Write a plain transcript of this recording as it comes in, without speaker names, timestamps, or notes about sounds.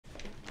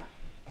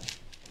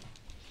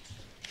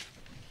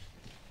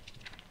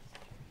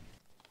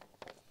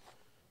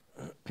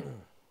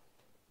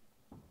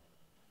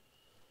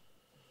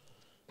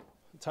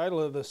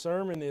title of the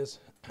sermon is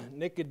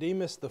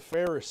Nicodemus the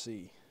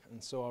Pharisee.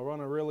 And so I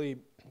want to really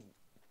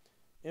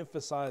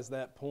emphasize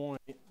that point,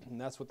 and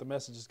that's what the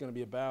message is going to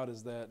be about,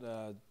 is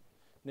that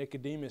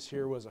Nicodemus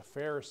here was a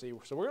Pharisee.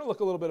 So we're going to look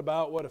a little bit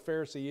about what a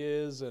Pharisee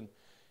is and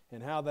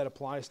how that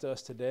applies to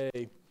us today.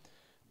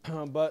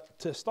 But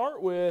to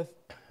start with,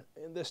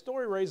 the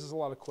story raises a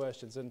lot of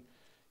questions. And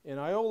in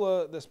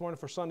Iola this morning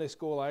for Sunday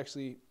school,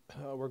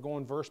 we're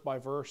going verse by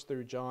verse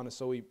through John, and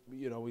so we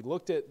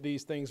looked at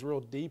these things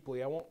real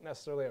deeply. I won't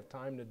necessarily have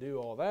time to do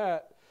all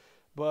that,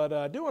 but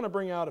I do want to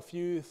bring out a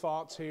few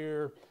thoughts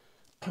here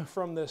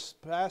from this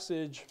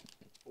passage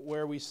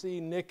where we see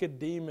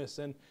Nicodemus,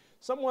 and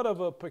somewhat of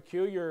a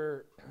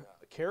peculiar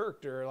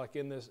character. Like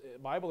in this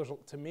Bible,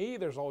 to me,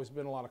 there's always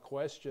been a lot of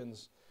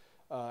questions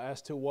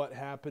as to what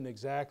happened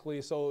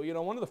exactly. So,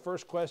 one of the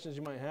first questions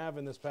you might have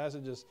in this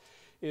passage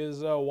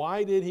is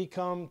why did he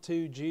come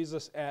to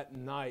Jesus at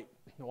night?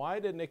 Why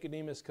did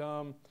Nicodemus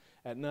come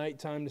at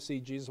nighttime to see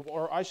Jesus?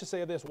 Or I should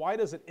say this, why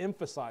does it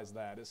emphasize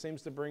that? It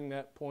seems to bring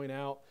that point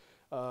out,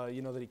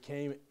 that he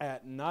came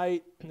at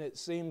night. And it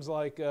seems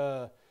like,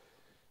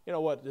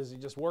 what, does he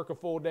just work a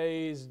full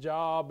day's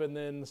job and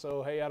then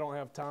hey, I don't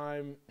have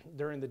time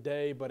during the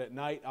day, but at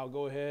night I'll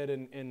go ahead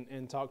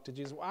and talk to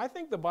Jesus? Well, I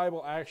think the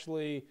Bible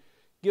actually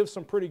gives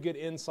some pretty good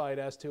insight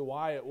as to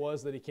why it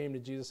was that he came to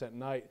Jesus at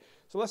night.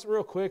 So let's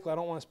real quickly, I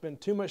don't want to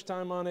spend too much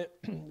time on it,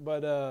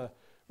 but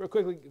real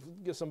quickly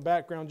give some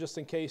background just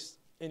in case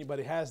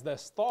anybody has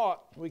this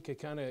thought. We could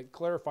kind of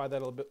clarify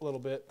that a little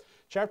bit.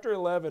 Chapter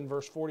 11,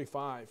 verse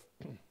 45.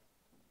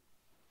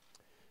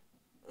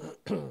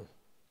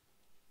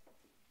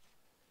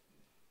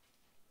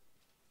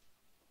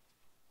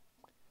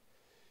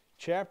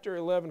 Chapter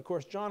 11, of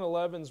course, John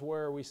 11 is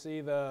where we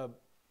see the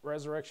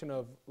resurrection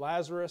of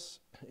Lazarus,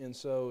 and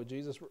so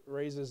Jesus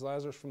raises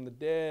Lazarus from the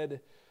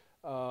dead.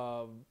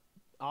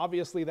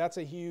 Obviously, that's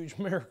a huge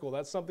miracle.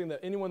 That's something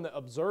that anyone that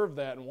observed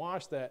that and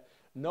watched that,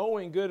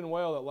 knowing good and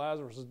well that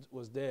Lazarus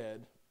was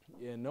dead,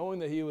 and knowing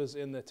that he was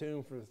in the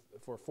tomb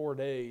for 4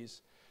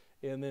 days,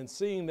 and then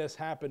seeing this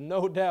happen,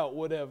 no doubt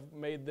would have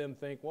made them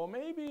think, well,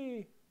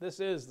 maybe this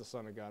is the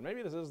Son of God.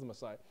 Maybe this is the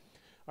Messiah.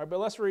 All right, but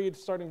let's read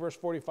starting verse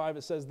 45.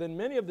 It says, "Then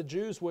many of the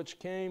Jews which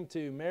came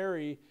to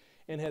Mary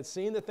and had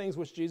seen the things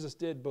which Jesus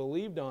did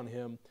believed on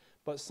him.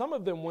 But some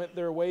of them went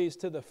their ways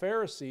to the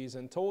Pharisees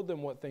and told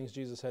them what things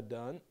Jesus had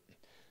done.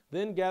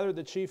 Then gathered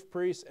the chief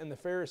priests and the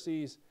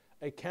Pharisees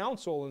a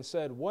council and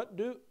said, What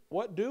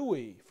do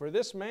we? For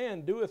this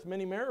man doeth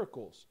many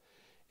miracles.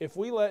 If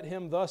we let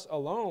him thus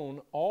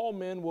alone, all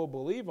men will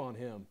believe on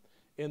him.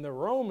 And the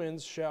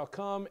Romans shall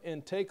come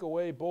and take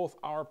away both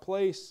our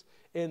place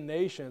and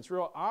nation." It's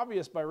real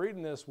obvious by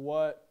reading this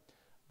what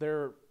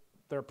their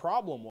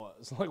problem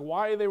was, like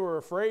why they were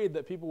afraid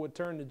that people would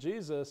turn to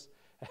Jesus,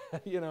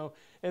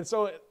 And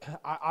so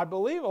I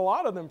believe a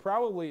lot of them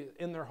probably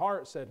in their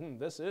heart said,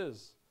 this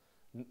is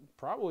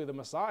probably the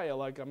Messiah.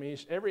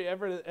 Every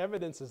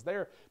evidence is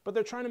there, but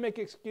they're trying to make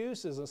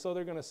excuses. And so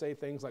they're going to say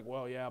things like,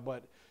 well, yeah,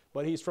 but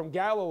he's from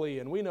Galilee,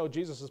 and we know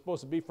Jesus is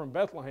supposed to be from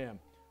Bethlehem.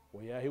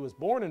 Well, yeah, he was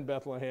born in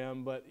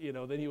Bethlehem, but,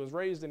 then he was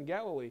raised in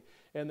Galilee.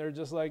 And they're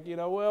just like,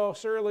 well,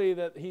 surely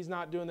that he's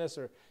not doing this,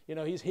 or,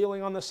 he's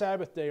healing on the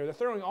Sabbath day. Or they're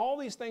throwing all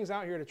these things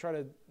out here to try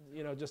to,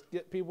 just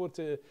get people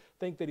to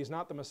think that he's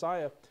not the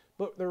Messiah.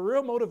 But their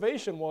real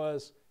motivation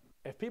was,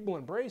 if people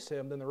embrace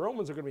him, then the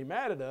Romans are going to be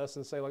mad at us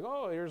and say, like,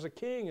 oh, here's a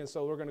king, and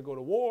so we're going to go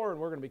to war, and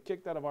we're going to be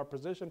kicked out of our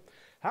position.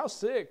 How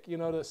sick,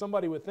 that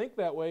somebody would think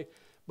that way.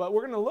 But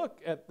we're going to look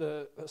at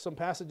some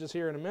passages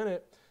here in a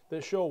minute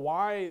that show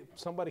why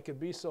somebody could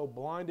be so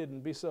blinded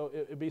and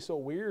it'd be so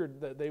weird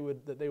that they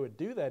would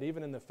do that,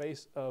 even in the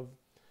face of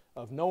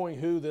knowing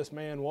who this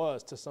man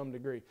was to some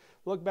degree.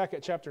 Look back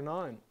at chapter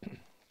 9.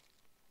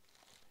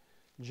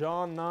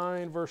 John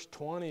 9, verse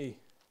 20.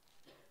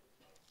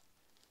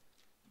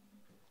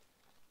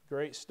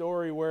 Great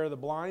story where the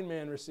blind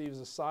man receives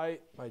a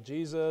sight by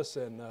Jesus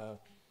and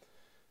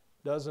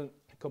doesn't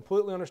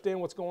completely understand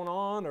what's going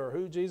on or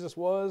who Jesus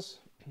was.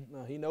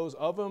 He knows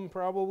of him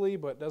probably,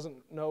 but doesn't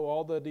know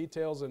all the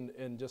details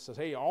and just says,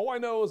 hey, all I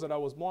know is that I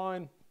was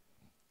blind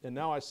and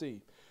now I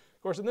see.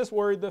 Of course, in this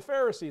worried the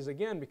Pharisees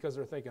again, because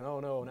they're thinking,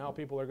 oh no, now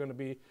people are going to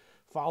be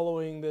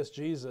following this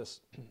Jesus.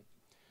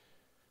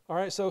 All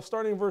right, so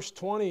starting verse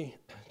 20,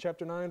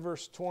 chapter 9,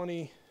 verse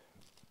 20,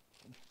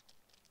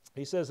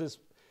 he says,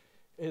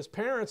 his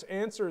parents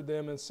answered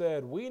them and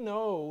said, we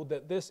know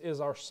that this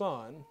is our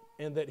son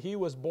and that he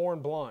was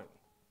born blind.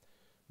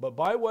 But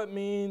by what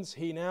means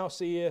he now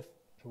seeth,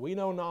 we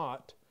know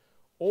not,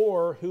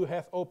 or who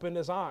hath opened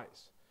his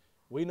eyes.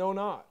 We know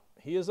not.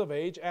 He is of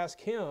age. Ask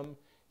him.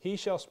 He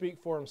shall speak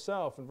for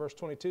himself. And verse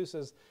 22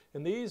 says,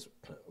 and these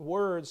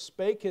words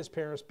spake his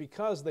parents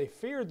because they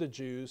feared the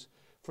Jews,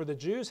 for the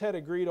Jews had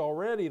agreed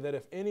already that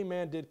if any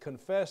man did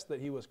confess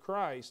that he was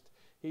Christ,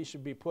 he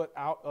should be put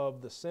out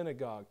of the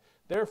synagogue.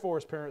 Therefore,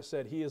 his parents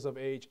said, he is of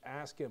age.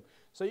 Ask him.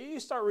 So you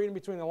start reading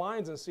between the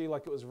lines and see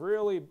like it was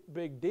really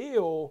big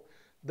deal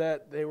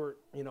that they were,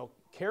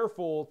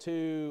 careful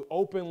to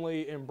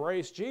openly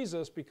embrace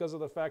Jesus because of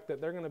the fact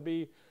that they're going to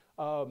be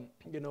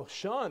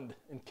shunned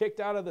and kicked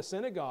out of the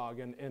synagogue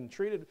and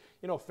treated,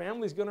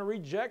 family's going to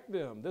reject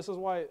them. This is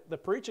why the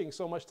preaching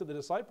so much to the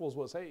disciples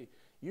was, hey,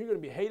 you're going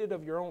to be hated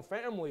of your own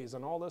families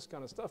and all this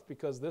kind of stuff,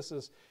 because this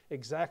is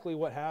exactly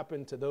what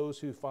happened to those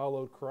who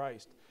followed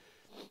Christ.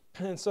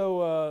 And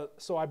so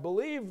I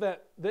believe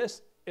that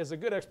this is a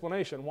good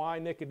explanation why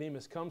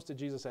Nicodemus comes to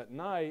Jesus at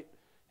night,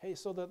 hey,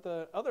 so that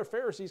the other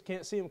Pharisees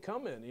can't see him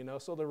coming,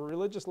 so the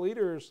religious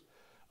leaders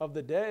of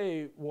the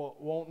day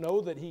won't know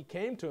that he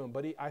came to him.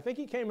 But I think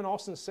he came in all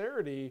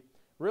sincerity,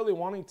 really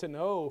wanting to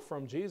know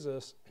from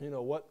Jesus,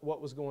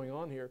 what was going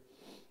on here.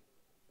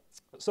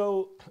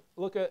 So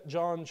look at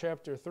John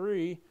chapter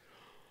 3.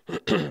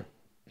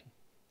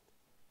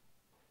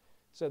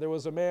 So there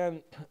was a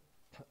man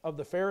of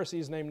the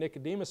Pharisees named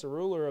Nicodemus, a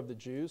ruler of the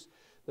Jews.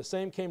 The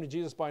same came to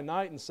Jesus by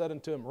night and said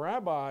unto him,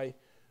 Rabbi,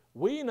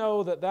 we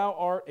know that thou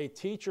art a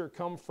teacher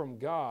come from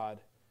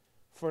God,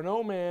 for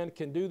no man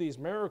can do these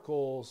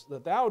miracles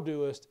that thou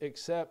doest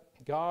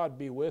except God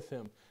be with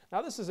him.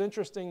 Now this is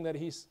interesting that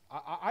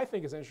I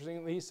think it's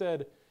interesting that he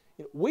said,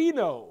 we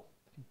know.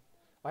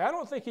 Like, I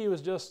don't think he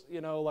was just,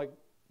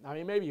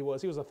 maybe he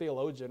was a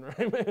theologian,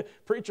 right?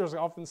 Preachers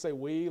often say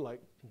we,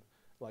 like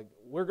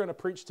we're going to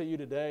preach to you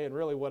today, and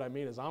really what I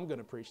mean is I'm going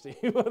to preach to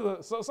you.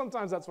 So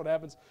sometimes that's what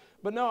happens.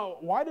 But no,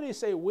 why did he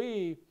say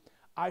we?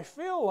 I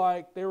feel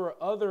like there were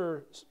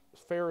other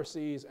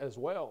Pharisees as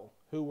well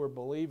who were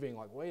believing,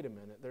 like, wait a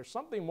minute, there's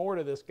something more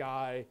to this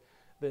guy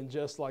than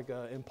just like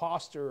an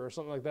imposter or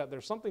something like that.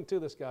 There's something to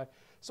this guy.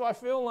 So I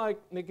feel like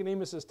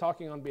Nicodemus is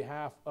talking on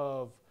behalf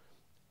of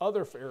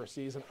other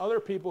Pharisees and other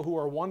people who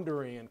are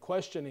wondering and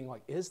questioning,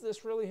 like, is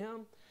this really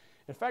him?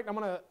 In fact, I'm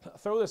going to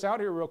throw this out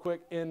here real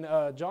quick. In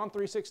John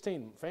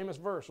 3:16, famous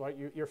verse, right?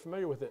 You're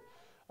familiar with it.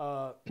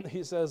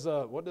 He says,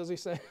 what does he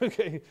say?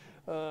 Okay.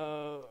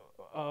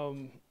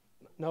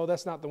 No,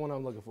 that's not the one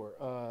I'm looking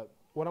for.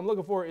 What I'm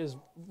looking for is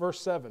verse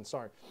 7,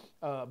 sorry.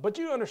 But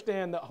you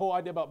understand the whole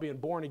idea about being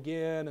born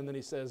again, and then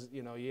he says,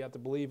 you have to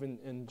believe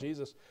in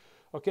Jesus.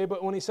 Okay,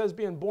 but when he says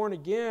being born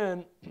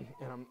again,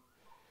 and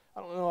I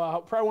don't know, I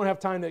probably won't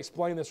have time to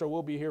explain this or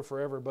we'll be here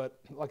forever, but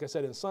like I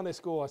said, in Sunday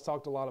school, I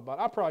talked a lot about,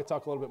 I'll probably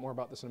talk a little bit more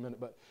about this in a minute,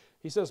 but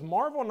he says,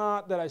 marvel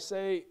not that I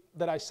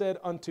said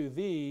unto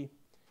thee,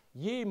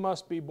 ye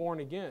must be born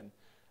again.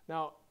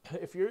 Now,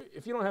 if you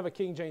don't have a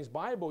King James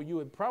Bible, you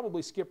would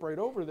probably skip right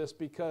over this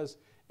because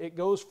it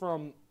goes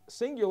from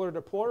singular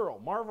to plural.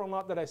 Marvel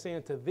not that I say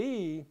unto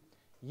thee,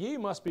 ye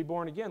must be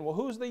born again. Well,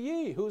 who's the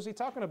ye? Who's he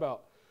talking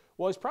about?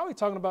 Well, he's probably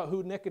talking about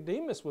who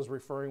Nicodemus was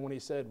referring when he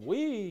said,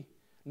 we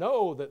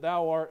know that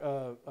thou art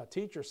a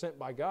teacher sent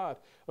by God.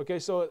 Okay,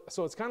 so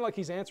it's kind of like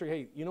he's answering,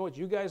 hey, you know what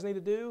you guys need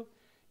to do?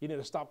 You need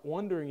to stop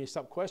wondering, you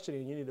stop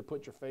questioning, you need to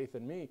put your faith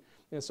in me.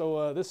 And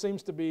so this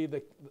seems to be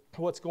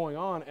what's going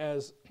on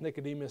as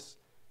Nicodemus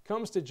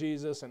comes to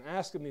Jesus and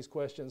asks him these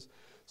questions.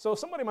 So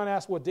somebody might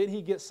ask, well, did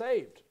he get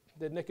saved?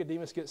 Did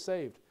Nicodemus get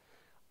saved?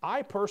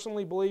 I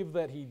personally believe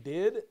that he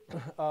did.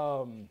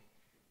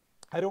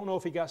 I don't know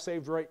if he got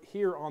saved right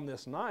here on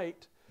this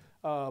night,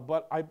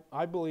 but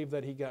I believe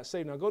that he got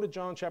saved. Now go to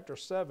John chapter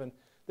 7.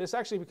 This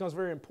actually becomes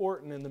very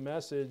important in the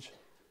message,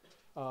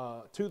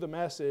 to the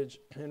message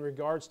in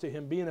regards to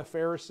him being a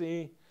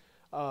Pharisee,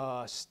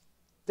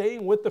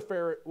 staying with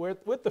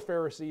the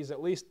Pharisees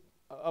at least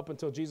up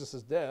until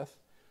Jesus' death.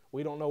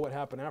 We don't know what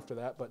happened after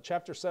that, but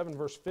chapter 7,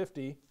 verse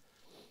 50.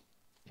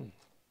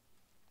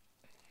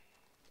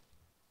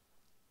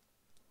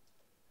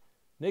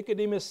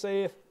 Nicodemus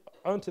saith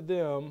unto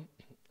them,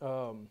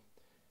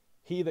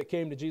 he that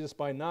came to Jesus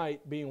by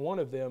night, being one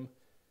of them,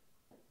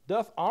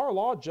 doth our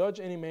law judge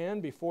any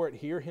man before it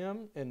hear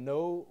him and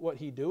know what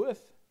he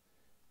doeth?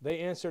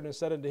 They answered and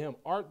said unto him,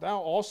 art thou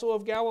also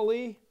of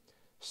Galilee?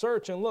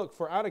 Search and look,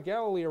 for out of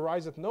Galilee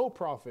ariseth no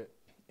prophet.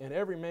 And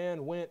every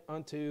man went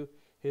unto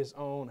his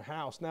own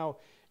house. Now,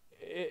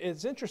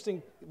 it's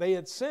interesting. They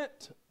had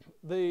sent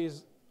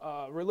these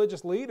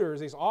religious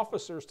leaders, these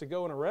officers, to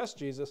go and arrest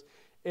Jesus,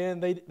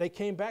 and they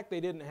came back. They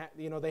didn't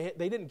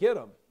they didn't get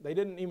him. They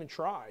didn't even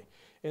try.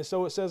 And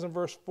so it says in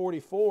verse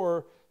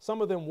 44,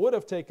 some of them would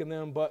have taken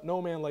them, but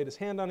no man laid his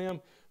hand on him.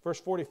 Verse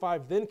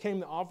 45, then came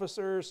the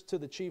officers to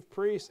the chief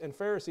priests and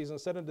Pharisees and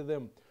said unto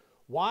them,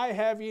 why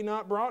have ye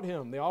not brought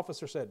him? The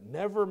officer said,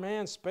 never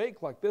man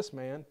spake like this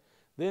man.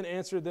 Then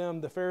answered them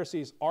the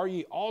Pharisees, are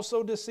ye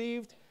also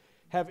deceived?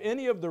 Have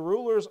any of the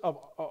rulers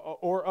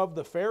of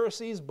the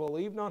Pharisees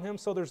believed on him?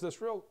 So there's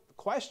this real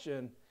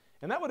question,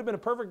 and that would have been a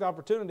perfect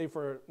opportunity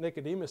for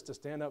Nicodemus to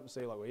stand up and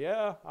say, like, well,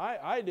 yeah,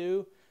 I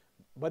do,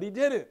 but he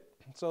didn't.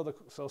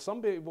 So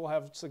some people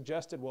have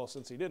suggested, well,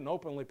 since he didn't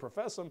openly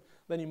profess him,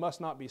 then he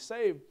must not be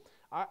saved.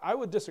 I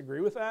would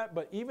disagree with that,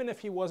 but even if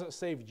he wasn't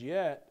saved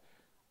yet,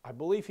 I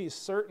believe he's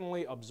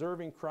certainly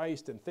observing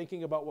Christ and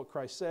thinking about what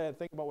Christ said,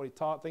 thinking about what he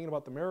taught, thinking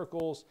about the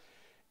miracles.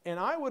 And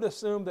I would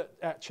assume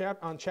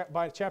that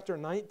by chapter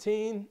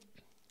 19,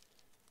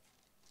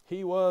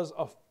 he was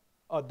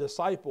a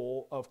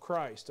disciple of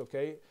Christ,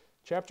 okay?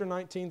 Chapter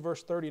 19,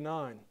 verse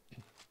 39.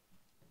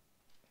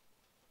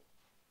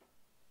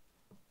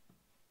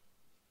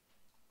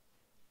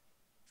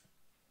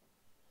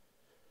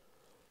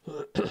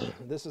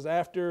 This is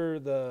after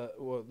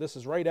this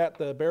is right at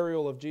the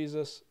burial of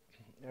Jesus.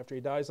 After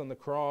he dies on the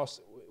cross,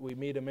 we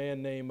meet a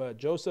man named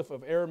Joseph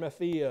of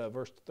Arimathea,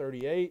 verse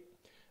 38.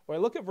 Well,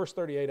 look at verse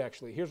 38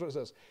 actually. Here's what it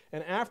says.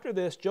 And after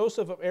this,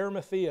 Joseph of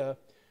Arimathea,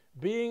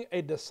 being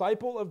a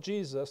disciple of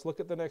Jesus, look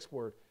at the next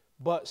word,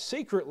 but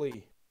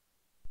secretly.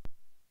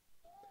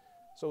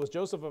 So was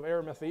Joseph of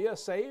Arimathea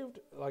saved?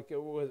 Like,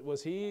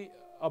 was he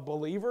a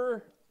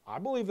believer? I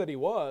believe that he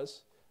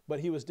was, but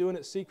he was doing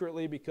it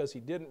secretly because he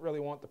didn't really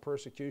want the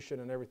persecution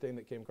and everything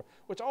that came across,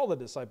 which all the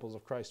disciples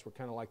of Christ were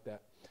kind of like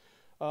that.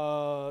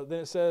 Then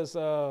it says,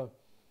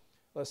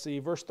 let's see,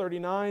 verse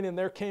 39, and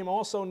there came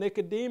also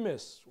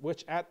Nicodemus,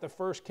 which at the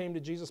first came to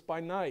Jesus by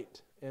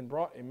night, and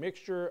brought a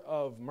mixture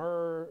of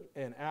myrrh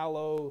and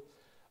aloe,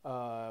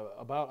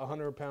 about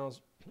 100 pounds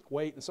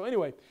weight. And so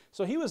anyway,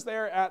 so he was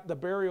there at the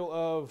burial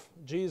of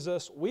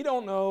Jesus. We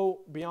don't know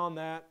beyond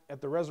that. At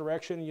the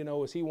resurrection,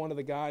 is he one of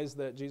the guys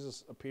that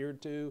Jesus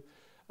appeared to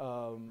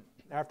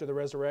after the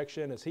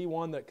resurrection? Is he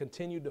one that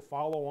continued to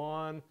follow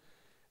on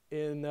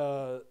in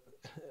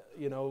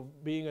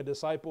being a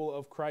disciple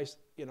of Christ?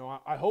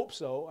 I hope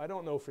so. I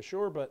don't know for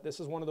sure, but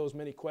this is one of those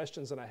many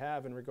questions that I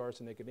have in regards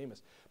to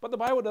Nicodemus. But the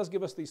Bible does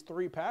give us these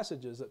 3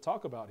 passages that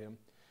talk about him.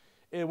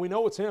 And we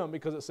know it's him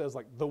because it says,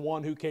 like, the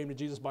one who came to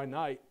Jesus by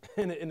night.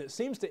 And it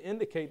seems to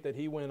indicate that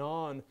he went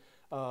on,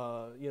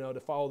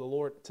 to follow the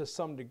Lord to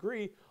some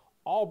degree,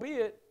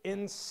 albeit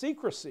in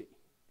secrecy.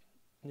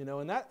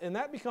 And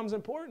that becomes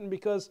important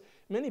because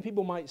many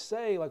people might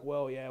say, like,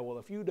 well,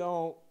 if you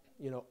don't,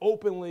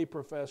 openly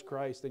profess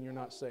Christ, then you're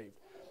not saved.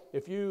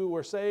 If you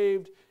were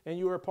saved and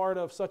you were a part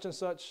of such and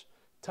such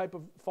type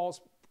of false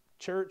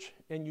church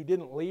and you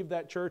didn't leave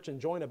that church and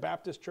join a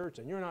Baptist church,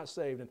 and you're not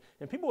saved.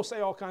 And people will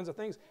say all kinds of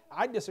things.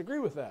 I disagree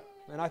with that.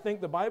 And I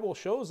think the Bible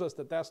shows us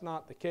that that's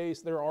not the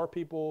case. There are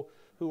people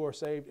who are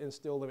saved and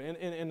still living.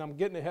 And I'm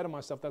getting ahead of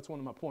myself. That's one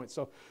of my points.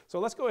 So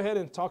let's go ahead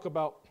and talk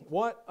about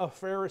what a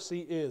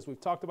Pharisee is.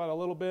 We've talked about it a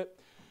little bit.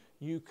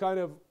 You kind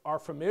of are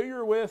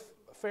familiar with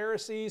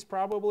Pharisees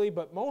probably,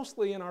 but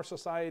mostly in our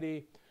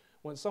society,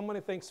 when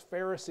somebody thinks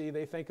Pharisee,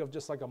 they think of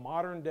just like a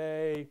modern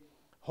day,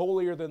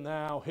 holier than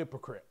thou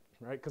hypocrite,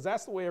 right? Because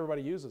that's the way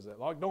everybody uses it.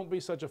 Like, don't be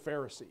such a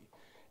Pharisee.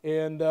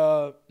 And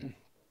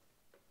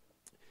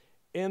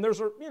there's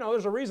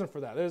a reason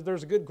for that.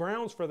 There's good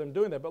grounds for them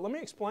doing that. But let me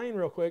explain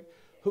real quick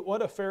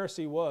what a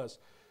Pharisee was.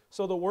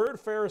 So the word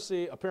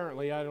Pharisee,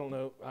 apparently, I don't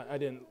know, I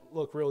didn't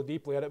look really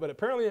deeply at it, but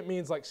apparently it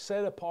means like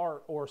set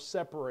apart or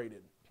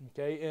separated.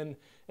 Okay, and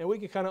we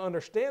can kind of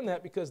understand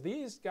that because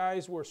these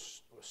guys were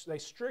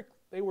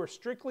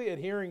strictly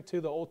adhering to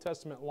the Old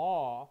Testament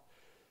law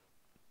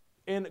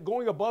and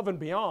going above and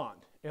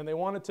beyond, and they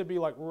wanted to be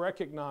like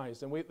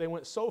recognized, and they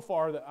went so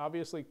far that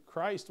obviously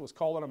Christ was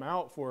calling them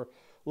out for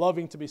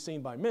loving to be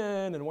seen by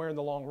men and wearing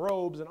the long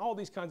robes and all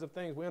these kinds of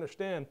things. We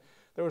understand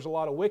there was a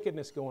lot of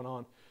wickedness going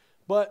on.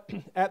 But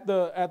at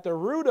the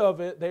root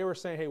of it, they were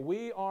saying, hey,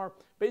 we are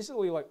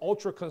basically like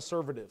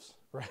ultra-conservatives,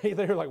 right?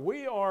 They're like,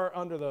 we are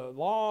under the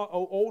law,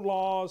 old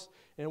laws,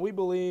 and we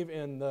believe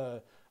in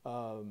the,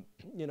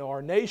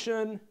 our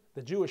nation,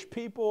 the Jewish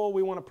people.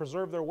 We want to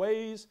preserve their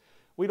ways.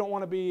 We don't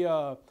want to be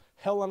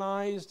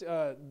Hellenized,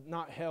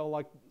 not hell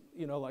like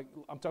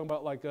I'm talking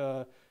about like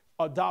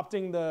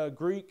adopting the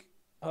Greek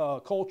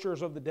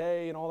cultures of the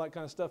day and all that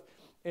kind of stuff.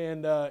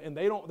 And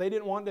they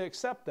didn't want to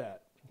accept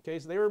that. Okay,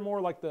 so they were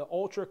more like the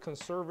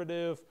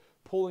ultra-conservative,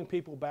 pulling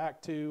people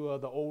back to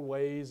the old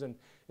ways, and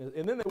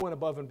then they went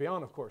above and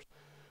beyond, of course.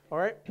 All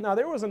right. Now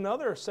there was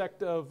another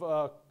sect of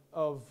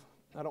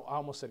I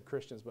almost said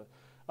Christians,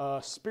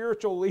 but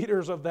spiritual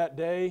leaders of that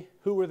day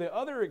who were the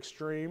other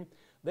extreme.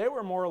 They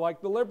were more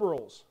like the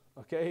liberals.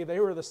 Okay, they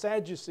were the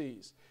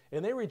Sadducees,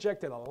 and they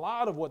rejected a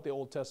lot of what the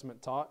Old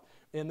Testament taught,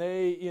 and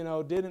they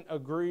didn't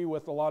agree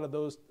with a lot of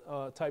those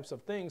types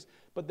of things.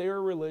 But they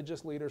were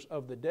religious leaders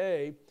of the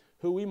day,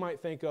 who we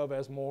might think of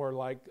as more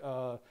like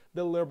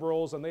the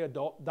liberals, and they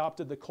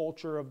adopted the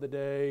culture of the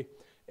day,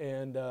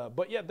 and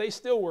but yet they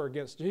still were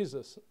against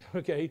Jesus.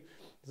 Okay,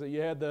 so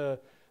you had the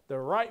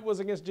right was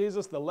against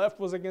Jesus, the left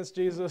was against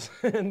Jesus,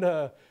 and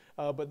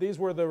but these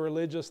were the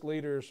religious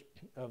leaders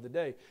of the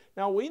day.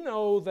 Now we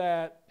know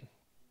that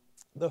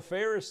the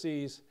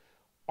Pharisees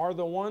are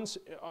the ones.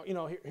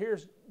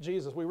 Here's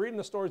Jesus. We read in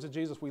the stories of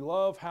Jesus. We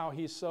love how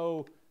he's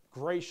so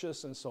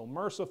gracious and so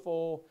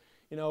merciful.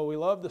 We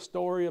love the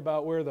story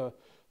about where the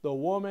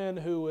woman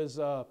who is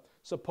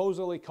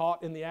supposedly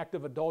caught in the act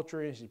of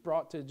adultery, and she's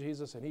brought to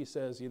Jesus, and he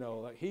says,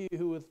 like, he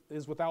who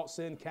is without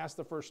sin cast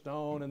the first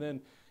stone, and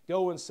then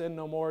go and sin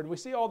no more. And we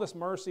see all this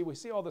mercy, we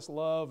see all this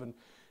love,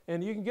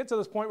 and you can get to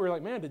this point where you're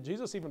like, man, did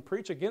Jesus even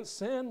preach against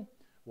sin?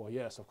 Well,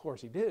 yes, of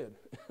course he did.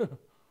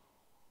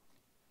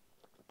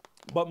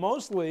 But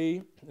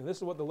mostly, and this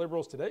is what the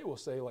liberals today will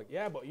say, like,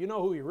 yeah, but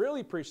who he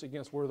really preached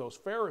against were those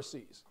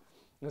Pharisees.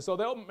 And so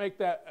they'll make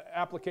that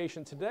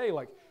application today,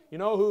 like,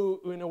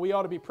 who we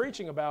ought to be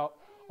preaching about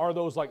are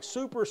those like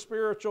super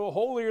spiritual,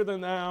 holier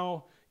than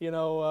thou,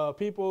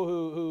 people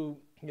who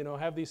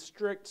have these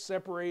strict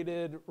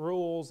separated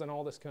rules and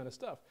all this kind of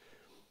stuff.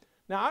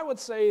 Now, I would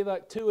say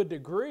that to a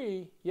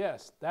degree,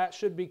 yes, that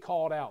should be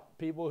called out.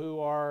 People who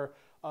are,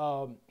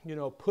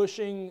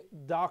 pushing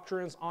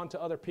doctrines onto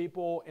other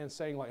people and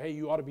saying like, hey,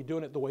 you ought to be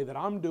doing it the way that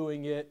I'm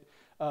doing it,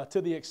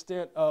 to the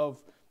extent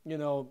of,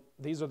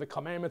 these are the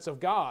commandments of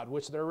God,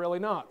 which they're really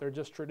not. They're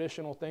just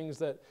traditional things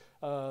that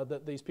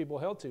these people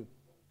held to.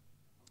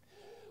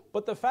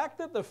 But the fact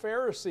that the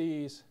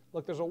Pharisees,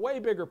 look, there's a way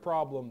bigger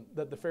problem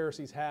that the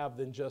Pharisees have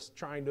than just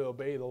trying to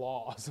obey the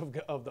laws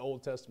of the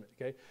Old Testament,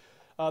 okay?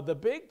 The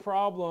big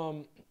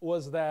problem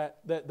was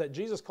that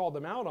Jesus called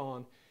them out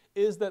on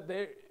is that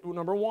they,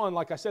 number one,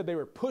 like I said, they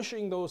were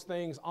pushing those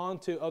things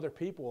onto other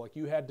people. Like,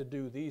 you had to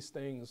do these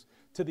things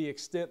to the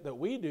extent that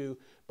we do.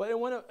 But it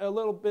went a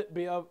little bit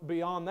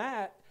beyond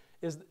that,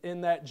 is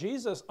in that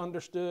Jesus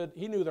understood,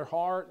 he knew their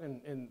heart,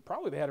 and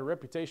probably they had a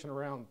reputation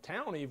around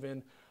town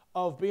even,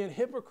 of being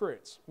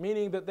hypocrites,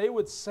 meaning that they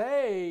would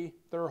say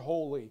they're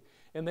holy,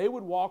 and they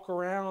would walk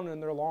around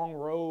in their long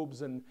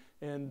robes and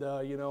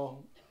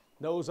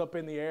nose up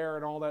in the air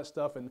and all that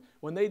stuff. And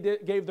when they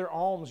gave their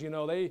alms,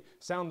 they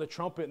sounded the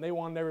trumpet and they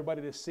wanted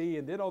everybody to see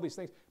and did all these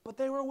things. But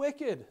they were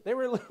wicked. They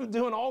were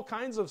doing all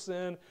kinds of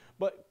sin,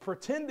 but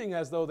pretending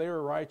as though they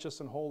were righteous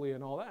and holy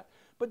and all that.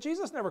 But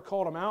Jesus never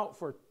called them out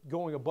for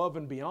going above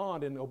and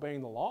beyond and obeying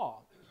the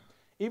law.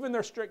 Even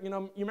their strict,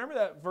 you remember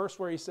that verse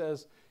where he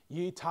says,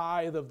 ye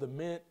tithe of the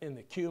mint and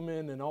the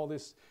cumin and all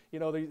this,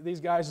 these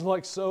guys are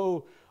like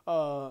so,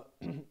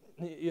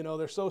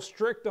 they're so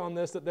strict on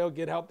this that they'll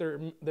get out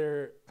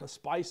their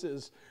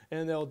spices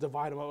and they'll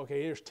divide them up.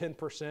 Okay, here's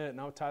 10% and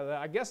I'll tithe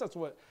that. I guess that's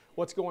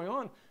what's going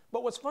on.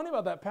 But what's funny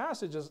about that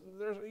passage is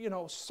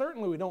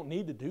certainly we don't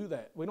need to do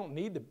that. We don't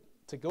need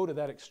to go to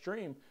that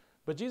extreme.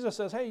 But Jesus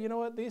says, hey, you know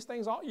what? These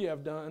things ought you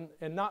have done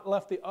and not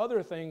left the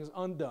other things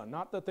undone.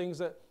 Not the things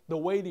the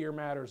weightier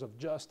matters of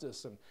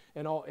justice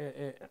and all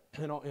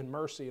and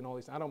mercy and all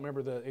these. I don't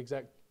remember the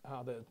exact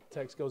how the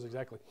text goes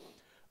exactly.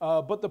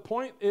 But the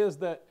point is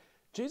that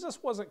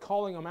Jesus wasn't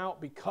calling them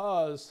out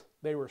because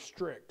they were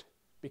strict,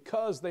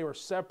 because they were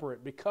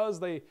separate, because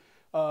they,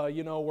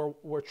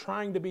 were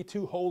trying to be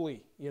too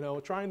holy,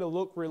 trying to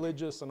look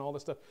religious and all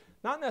this stuff.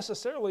 Not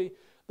necessarily.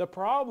 The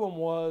problem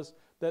was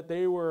that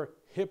they were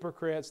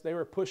hypocrites. They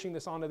were pushing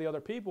this onto the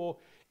other people,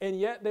 and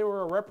yet they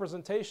were a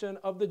representation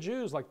of the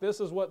Jews. Like,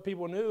 this is what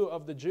people knew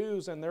of the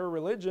Jews, and their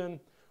religion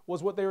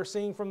was what they were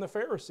seeing from the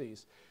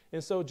Pharisees.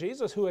 And so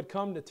Jesus, who had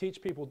come to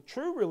teach people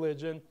true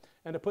religion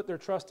and to put their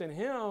trust in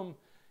him,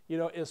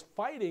 is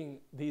fighting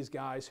these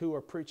guys who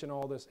are preaching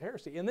all this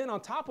heresy. And then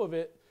on top of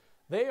it,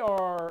 they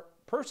are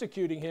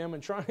persecuting him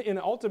and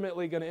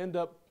ultimately going to end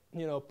up,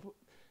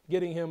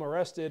 getting him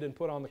arrested and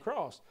put on the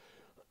cross.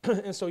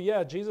 And so,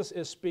 Jesus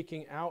is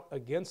speaking out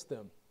against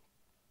them.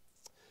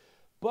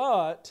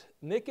 But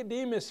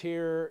Nicodemus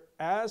here,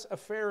 as a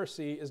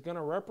Pharisee, is going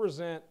to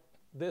represent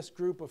this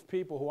group of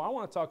people who I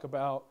want to talk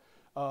about,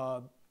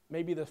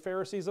 maybe the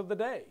Pharisees of the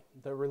day,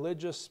 the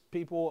religious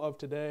people of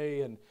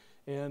today.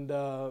 And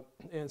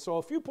so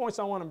a few points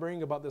I want to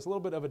bring about this, a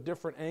little bit of a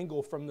different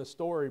angle from this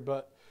story.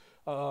 But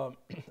I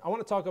want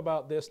to talk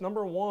about this.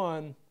 Number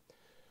one,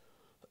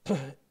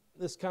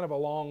 this is kind of a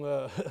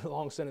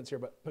long sentence here,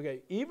 but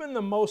okay. Even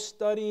the most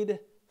studied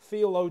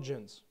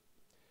theologians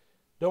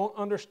don't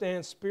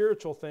understand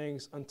spiritual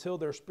things until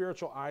their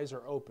spiritual eyes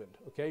are opened,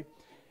 okay?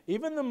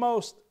 Even the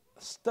most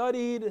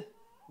studied,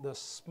 the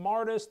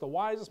smartest, the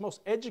wisest,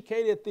 most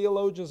educated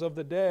theologians of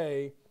the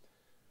day,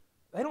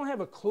 they don't have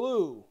a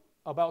clue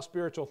about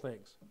spiritual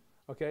things,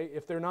 okay?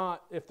 If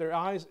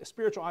their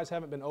spiritual eyes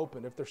haven't been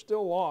opened, if they're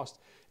still lost.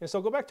 And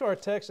so go back to our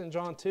text in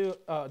John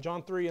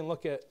 3 and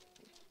look at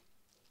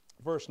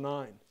verse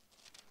 9.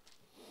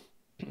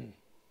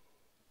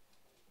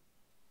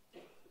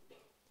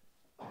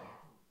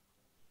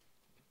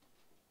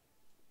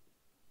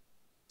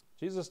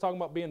 Jesus is talking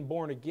about being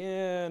born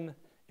again,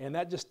 and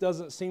that just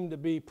doesn't seem to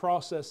be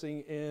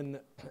processing in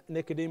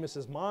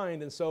Nicodemus'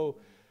 mind. And so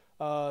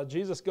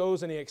Jesus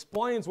goes and he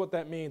explains what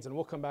that means, and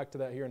we'll come back to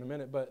that here in a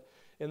minute.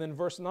 And then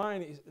verse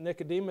 9,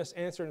 Nicodemus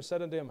answered and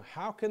said unto him,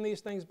 how can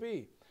these things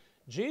be?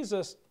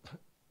 Jesus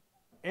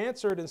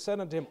answered and said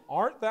unto him,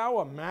 art thou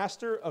a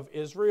master of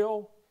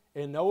Israel,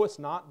 and knowest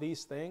not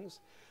these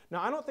things?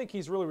 Now, I don't think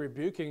he's really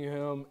rebuking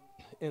him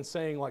and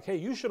saying like, hey,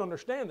 you should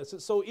understand this.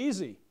 It's so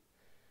easy.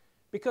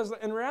 Because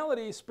in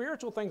reality,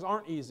 spiritual things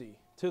aren't easy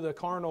to the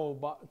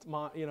carnal,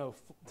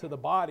 to the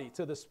body,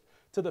 to this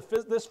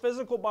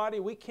physical body.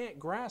 We can't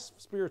grasp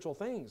spiritual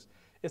things.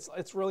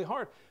 It's really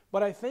hard.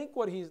 But I think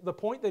the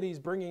point that he's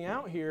bringing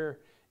out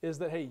here is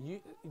that,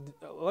 hey,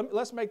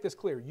 let's make this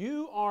clear.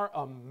 You are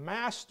a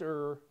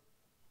master.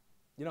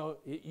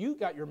 You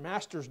got your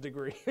master's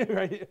degree,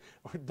 right?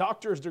 Or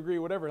doctor's degree,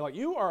 whatever. Like,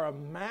 you are a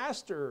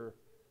master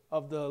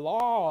of the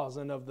laws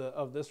and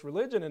of this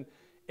religion,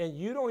 and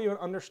you don't even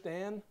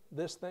understand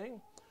this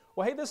thing.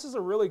 Well, hey, this is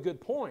a really good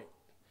point,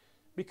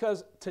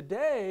 because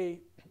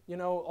today, a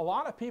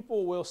lot of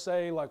people will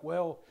say like,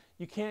 well,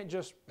 you can't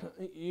just.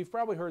 You've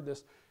probably heard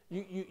this.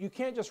 You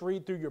can't just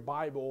read through your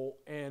Bible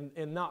and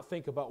not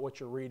think about what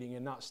you're reading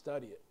and not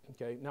study it.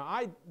 Okay. Now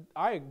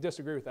I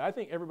disagree with that. I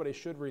think everybody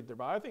should read their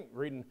Bible. I think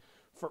reading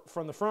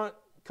from the front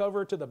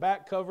cover to the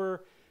back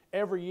cover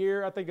every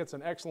year. I think it's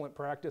an excellent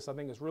practice. I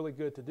think it's really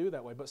good to do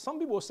that way. But some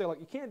people will say, like,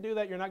 you can't do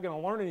that. You're not going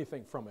to learn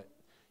anything from it.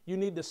 You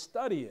need to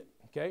study it,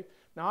 okay?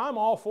 Now, I'm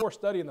all for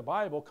studying the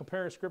Bible,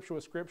 comparing Scripture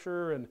with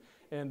Scripture,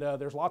 and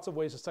there's lots of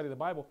ways to study the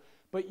Bible.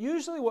 But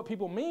usually what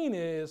people mean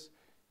is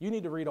you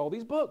need to read all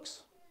these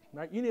books,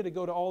 right? You need to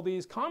go to all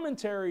these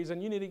commentaries,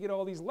 and you need to get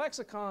all these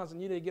lexicons,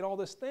 and you need to get all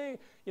this thing,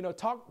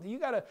 you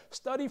got to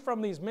study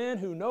from these men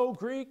who know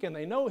Greek, and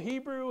they know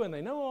Hebrew, and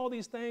they know all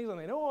these things, and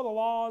they know all the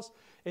laws,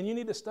 and you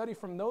need to study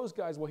from those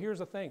guys. Well, here's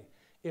the thing.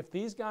 If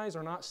these guys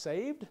are not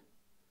saved,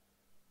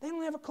 they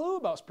don't have a clue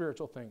about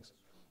spiritual things.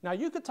 Now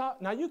you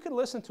could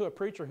listen to a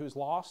preacher who's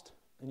lost,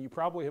 and you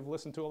probably have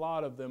listened to a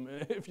lot of them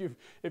if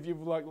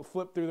you've like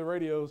flipped through the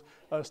radio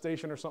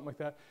station or something like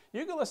that.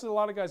 You can listen to a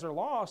lot of guys that are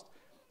lost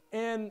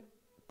and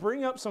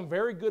bring up some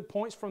very good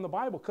points from the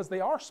Bible, because they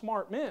are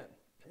smart men,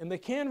 and they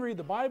can read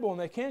the Bible, and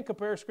they can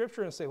compare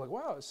Scripture and say, like,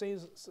 wow, it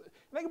seems,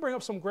 they can bring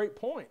up some great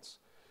points.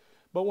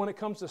 But when it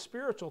comes to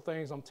spiritual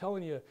things, I'm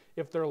telling you,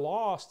 if they're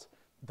lost,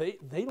 they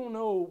don't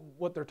know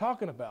what they're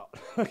talking about.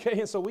 Okay,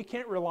 and so we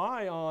can't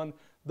rely on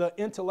the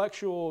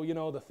intellectual,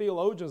 the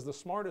theologians, the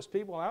smartest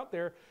people out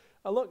there.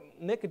 Look,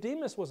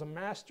 Nicodemus was a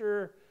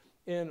master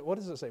in, what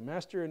does it say?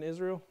 Master in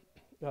Israel?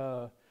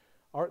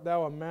 Art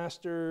thou a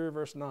master,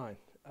 verse 9.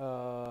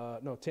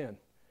 10.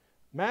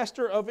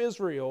 Master of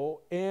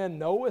Israel, and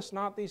knowest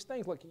not these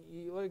things.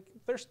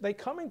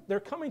 They're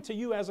coming to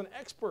you as an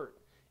expert,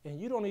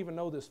 and you don't even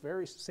know this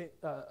very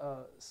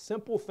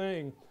simple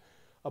thing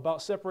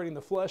about separating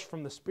the flesh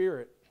from the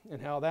spirit,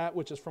 and how that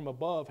which is from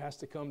above has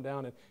to come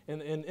down.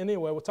 And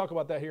anyway, we'll talk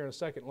about that here in a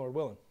second, Lord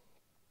willing.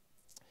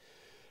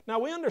 Now,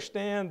 we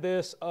understand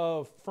this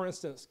for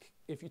instance,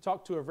 if you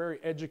talk to a very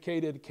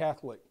educated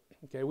Catholic,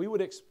 okay, we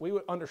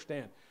would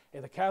understand.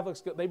 And the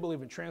Catholics, they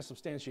believe in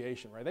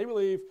transubstantiation, right? They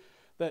believe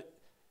that,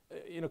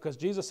 because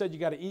Jesus said you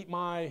got to eat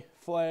my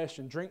flesh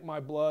and drink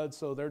my blood,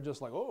 so they're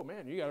just like, oh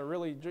man, you got to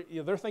really,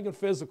 they're thinking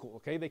physical,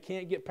 okay? They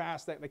can't get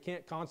past that. They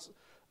can't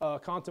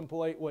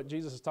contemplate what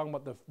Jesus is talking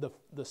about,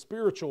 the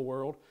spiritual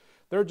world.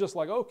 They're just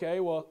like, okay,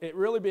 well, it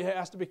really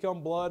has to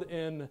become blood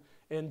in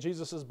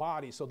Jesus'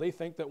 body. So they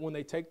think that when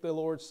they take the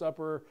Lord's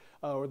Supper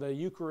or the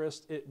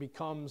Eucharist, it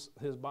becomes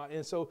his body.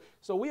 And so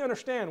we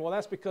understand, well,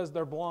 that's because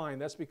they're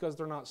blind. That's because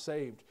they're not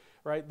saved,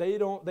 right? They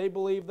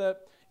believe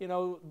that,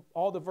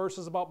 all the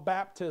verses about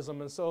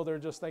baptism. And so they're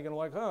just thinking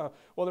like, well,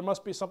 there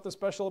must be something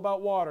special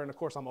about water. And of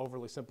course, I'm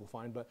overly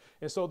simplifying,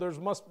 and so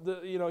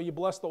you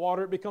bless the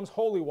water, it becomes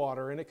holy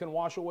water, and it can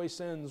wash away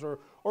sins or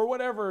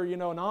whatever,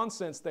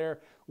 nonsense there.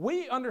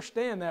 We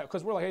understand that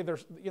because we're like,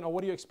 hey,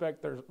 what do you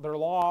expect? They're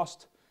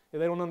lost.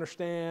 They don't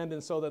understand,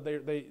 and so that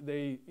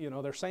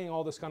they're saying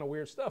all this kind of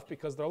weird stuff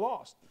because they're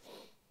lost.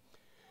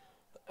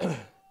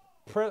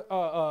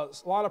 A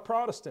lot of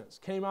Protestants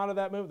came out of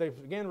that movement. They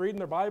began reading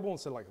their Bible and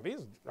said, like,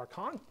 these are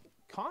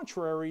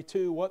contrary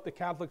to what the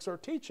Catholics are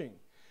teaching.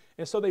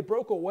 And so they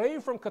broke away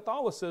from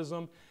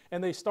Catholicism,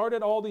 and they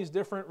started all these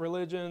different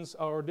religions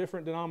or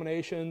different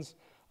denominations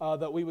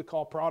that we would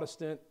call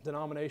Protestant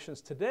denominations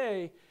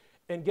today.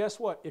 And guess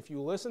what? If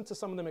you listen to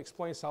some of them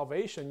explain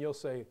salvation, you'll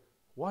say,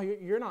 well,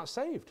 you're not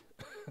saved.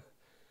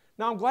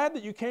 Now, I'm glad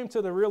that you came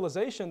to the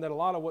realization that a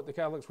lot of what the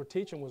Catholics were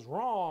teaching was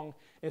wrong,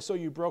 and so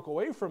you broke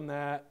away from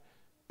that,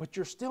 but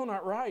you're still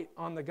not right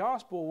on the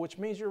gospel, which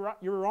means you're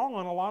wrong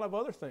on a lot of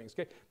other things.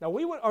 Okay? Now,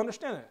 we would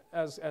understand it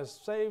as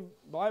saved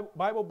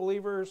Bible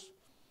believers.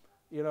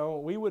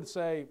 We would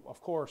say, of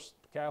course,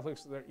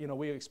 Catholics,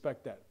 we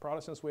expect that.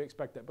 Protestants, we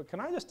expect that. But can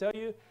I just tell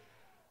you,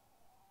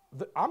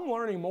 I'm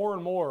learning more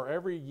and more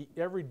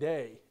every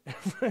day,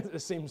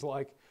 it seems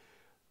like,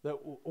 that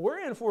we're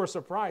in for a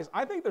surprise.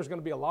 I think there's going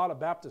to be a lot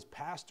of Baptist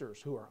pastors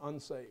who are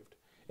unsaved.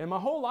 In my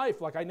whole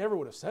life, I never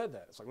would have said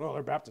that. It's like, well,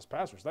 they're Baptist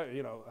pastors.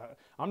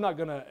 I'm not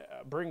going to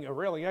bring a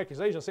railing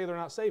accusation and say they're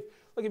not saved.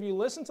 Look, if you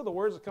listen to the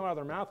words that come out of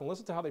their mouth and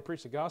listen to how they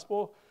preach the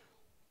gospel,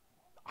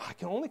 I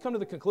can only come to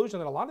the conclusion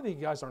that a lot of these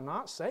guys are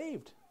not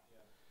saved.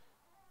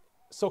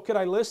 So could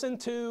I listen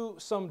to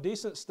some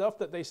decent stuff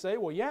that they say?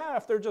 Well, yeah,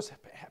 if they're just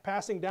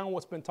passing down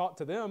what's been taught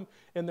to them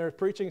and they're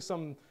preaching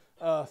some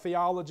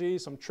theology,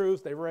 some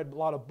truth, they've read a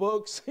lot of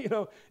books,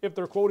 if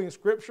they're quoting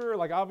scripture,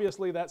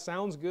 obviously that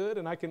sounds good,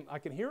 and I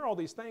can hear all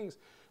these things,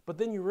 but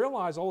then you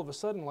realize all of a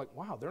sudden,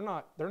 wow,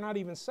 they're not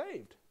even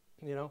saved,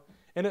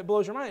 and it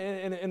blows your mind,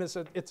 and it's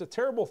a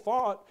terrible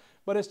thought,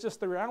 but it's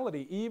just the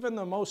reality. Even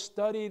the most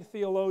studied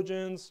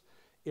theologians,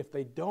 if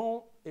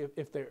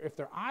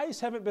their eyes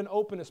haven't been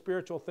open to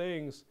spiritual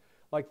things,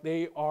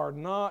 they are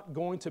not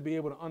going to be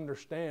able to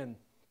understand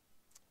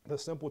the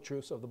simple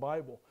truths of the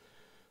Bible.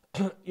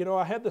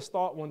 I had this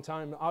thought one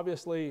time.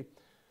 Obviously,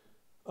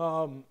 there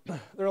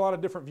are a lot of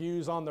different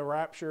views on the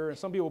rapture, and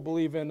some people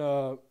believe in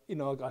a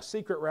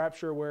secret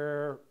rapture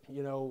where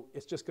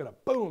it's just going to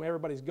boom,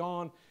 everybody's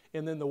gone,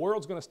 and then the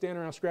world's going to stand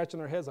around scratching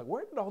their heads like,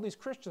 where did all these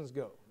Christians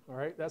go? All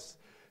right, that's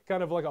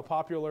kind of like a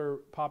popular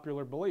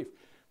belief.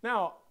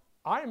 Now,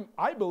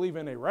 I believe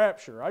in a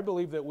rapture. I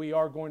believe that we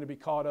are going to be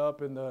caught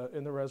up in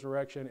the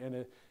resurrection,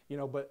 and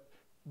but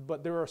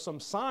but there are some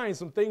signs,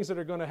 some things that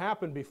are going to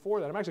happen before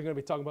that. I'm actually going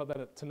to be talking about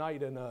that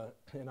tonight in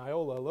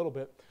Iola a little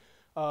bit.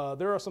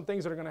 There are some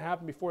things that are going to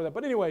happen before that.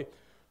 But anyway,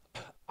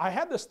 I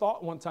had this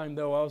thought one time,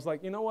 though. I was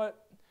like, you know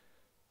what?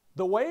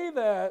 The way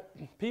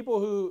that people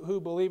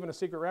who believe in a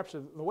secret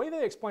rapture, the way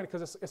they explain it,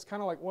 because it's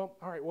kind of like, well,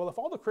 all right, well, if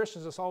all the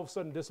Christians just all of a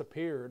sudden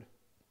disappeared,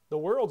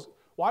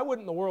 why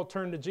wouldn't the world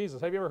turn to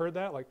Jesus? Have you ever heard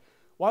that? Like,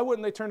 why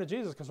wouldn't they turn to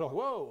Jesus? Because they're like,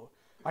 whoa,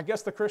 I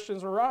guess the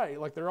Christians are right.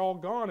 Like, they're all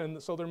gone,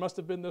 and so there must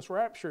have been this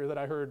rapture that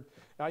I heard.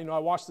 I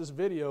watched this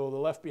video, the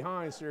Left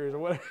Behind series or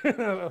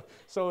whatever,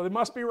 so it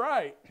must be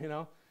right,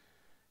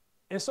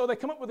 And so they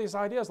come up with these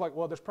ideas like,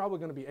 well, there's probably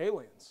going to be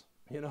aliens,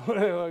 the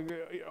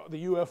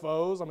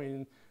UFOs. I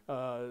mean,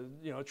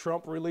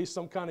 Trump released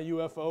some kind of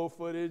UFO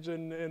footage,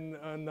 and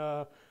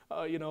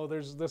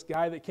there's this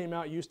guy that came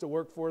out, used to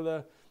work for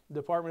the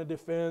Department of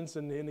Defense,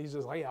 and he's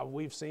just like, yeah,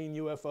 we've seen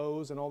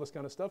UFOs and all this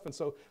kind of stuff. And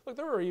so, look,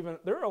 there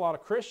are a lot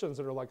of Christians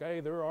that are like, hey,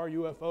 there are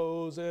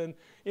UFOs, and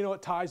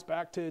it ties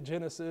back to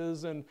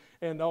Genesis, and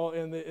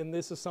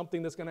this is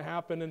something that's going to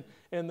happen,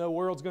 and the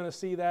world's going to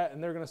see that,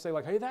 and they're going to say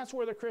like, hey, that's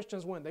where the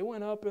Christians went. They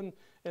went up and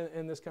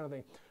this kind of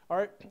thing. All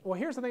right. Well,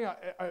 here's the thing.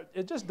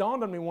 It just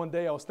dawned on me one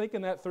day. I was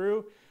thinking that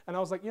through, and I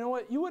was like, you know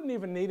what? You wouldn't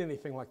even need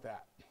anything like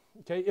that.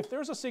 Okay. If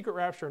there's a secret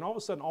rapture, and all of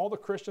a sudden all the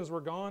Christians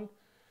were gone,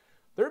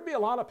 there'd be a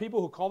lot of people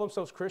who call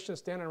themselves Christians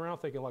standing around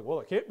thinking like, well,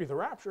 it can't be the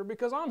rapture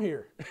because I'm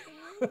here.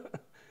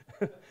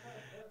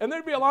 And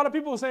there'd be a lot of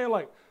people saying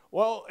like,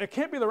 well, it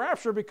can't be the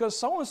rapture because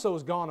so-and-so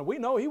is gone and we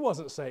know he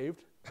wasn't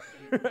saved.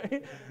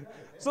 Right?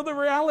 So the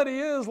reality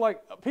is, like,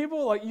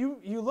 people, like, you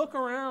look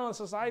around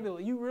society,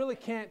 you really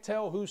can't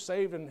tell who's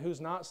saved and who's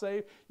not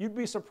saved. You'd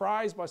be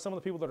surprised by some of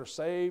the people that are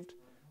saved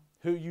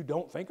who you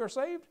don't think are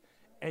saved,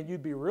 and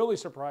you'd be really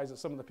surprised at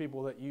some of the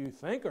people that you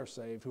think are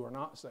saved who are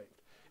not saved.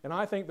 And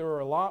I think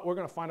we're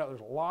going to find out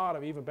there's a lot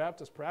of even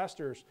Baptist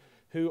pastors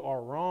who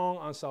are wrong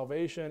on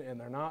salvation and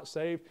they're not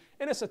saved.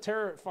 And it's a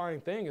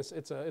terrifying thing.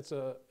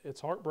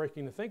 It's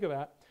heartbreaking to think of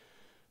that.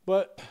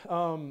 But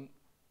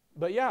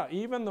yeah,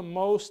 even the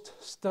most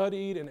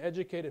studied and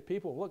educated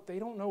people, look, they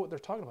don't know what they're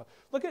talking about.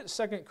 Look at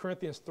 2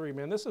 Corinthians 3,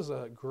 man. This is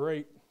a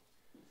great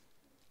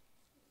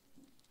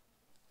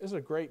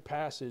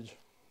passage.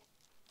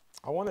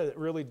 I want to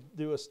really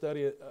do a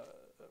study,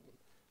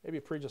 maybe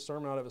preach a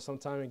sermon out of it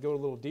sometime and go a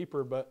little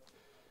deeper, but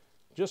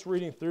just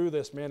reading through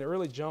this, man, it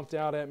really jumped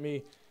out at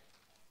me.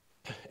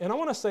 And I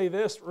want to say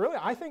this, really,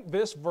 I think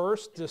this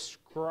verse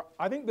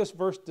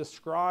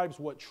describes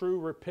what true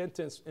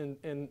repentance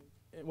in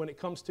when it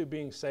comes to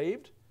being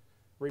saved,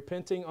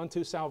 repenting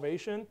unto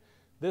salvation.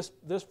 This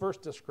verse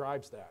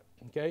describes that,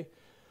 okay?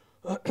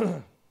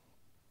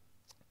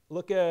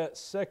 Look at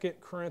 2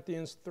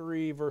 Corinthians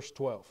 3, verse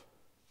 12.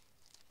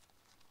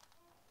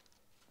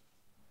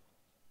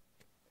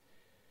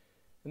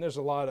 And there's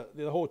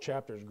the whole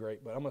chapter is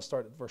great, but I'm going to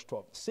start at verse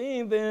 12.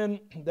 Seeing then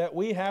that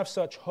we have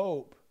such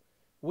hope,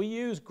 we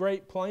use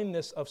great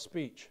plainness of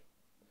speech,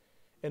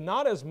 and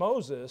not as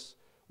Moses,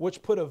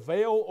 which put a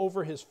veil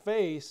over his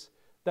face,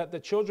 that the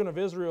children of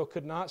Israel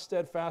could not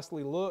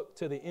steadfastly look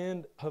to the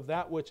end of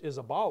that which is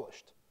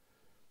abolished.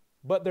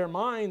 But their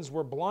minds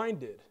were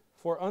blinded,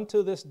 for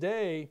unto this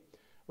day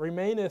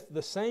remaineth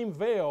the same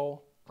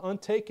veil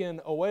untaken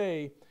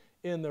away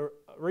in the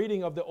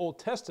reading of the Old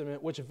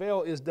Testament, which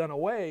veil is done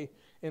away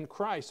in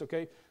Christ.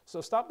 Okay, so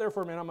stop there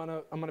for a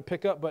minute. I'm gonna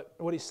pick up. But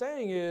what he's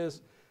saying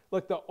is,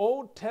 look, the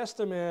Old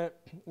Testament,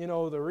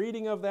 the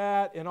reading of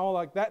that and all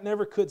like that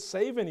never could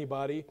save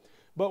anybody.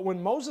 But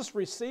when Moses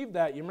received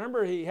that, you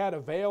remember he had a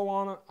veil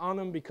on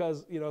him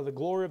because the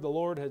glory of the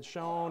Lord had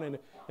shone and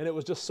it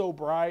was just so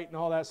bright and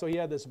all that. So he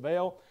had this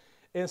veil.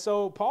 And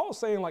so Paul's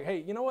saying like,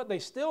 hey, you know what? They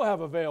still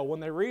have a veil. When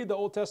they read the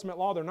Old Testament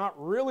law, they're not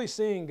really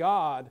seeing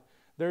God.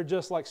 They're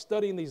just like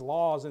studying these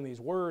laws and these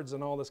words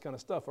and all this kind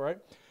of stuff, all right?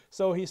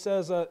 So he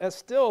says that's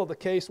still the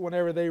case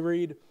whenever they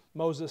read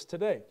Moses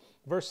today.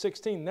 Verse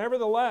 16,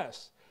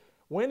 nevertheless,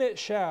 when it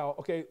shall,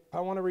 okay, I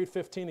want to read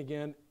 15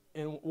 again.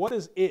 And what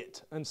is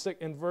it?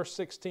 In verse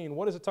 16,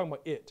 what is it talking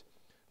about, it?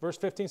 Verse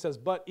 15 says,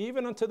 but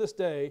even unto this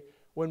day,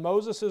 when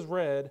Moses is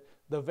read,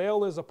 the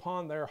veil is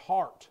upon their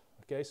heart.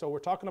 Okay, so we're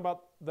talking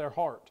about their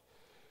heart.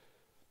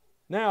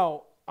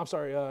 Now,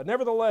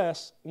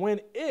 nevertheless,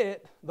 when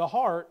the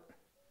heart,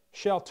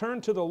 shall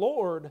turn to the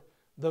Lord,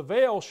 the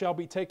veil shall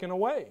be taken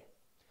away.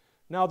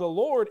 Now the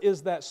Lord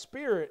is that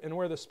Spirit, and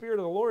where the Spirit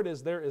of the Lord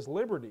is, there is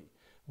liberty.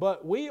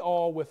 But we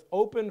all, with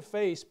open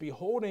face,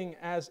 beholding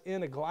as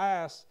in a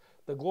glass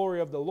the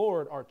glory of the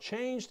Lord, are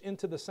changed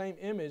into the same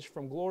image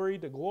from glory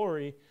to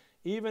glory,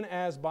 even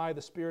as by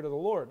the Spirit of the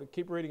Lord.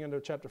 Keep reading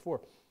into chapter 4.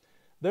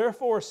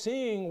 Therefore,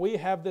 seeing we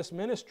have this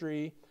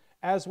ministry,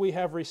 as we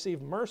have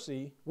received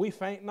mercy, we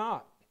faint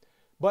not,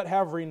 but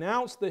have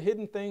renounced the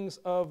hidden things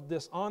of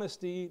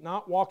dishonesty,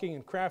 not walking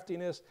in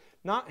craftiness,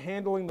 not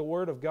handling the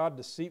word of God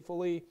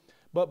deceitfully,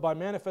 but by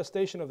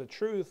manifestation of the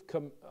truth,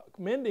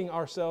 commending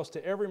ourselves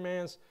to every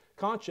man's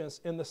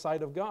conscience in the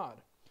sight of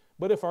God.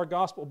 But if our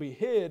gospel be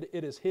hid,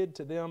 it is hid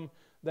to them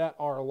that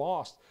are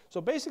lost.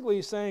 So basically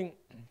he's saying,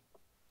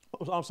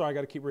 I'm sorry, I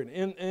got to keep reading.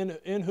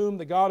 In whom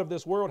the God of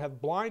this world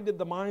hath blinded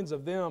the minds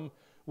of them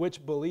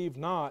which believe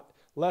not,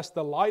 lest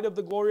the light of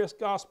the glorious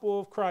gospel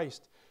of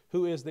Christ,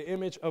 who is the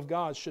image of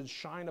God, should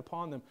shine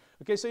upon them.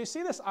 Okay, so you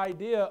see this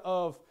idea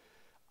of,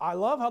 I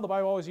love how the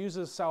Bible always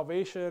uses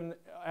salvation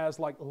as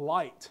like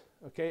light,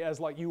 okay, as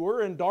like you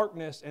were in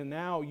darkness and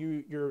now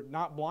you're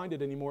not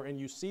blinded anymore and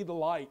you see the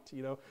light,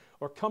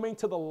 or coming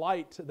to the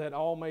light that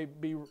all may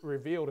be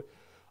revealed.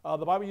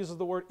 The Bible uses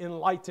the word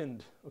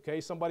enlightened,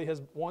 okay? Somebody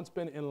has once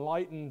been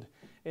enlightened.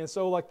 And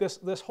so like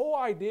this whole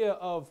idea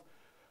of,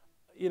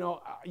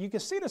 you can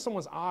see it in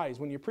someone's eyes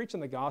when you're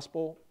preaching the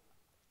gospel.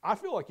 I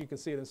feel like you can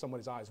see it in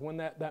somebody's eyes. When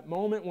that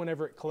moment,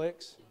 whenever it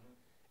clicks,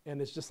 and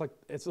it's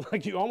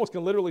like you almost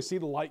can literally see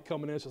the light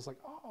coming in. It's just like,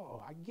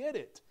 oh, I get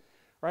it,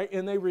 right?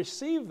 And they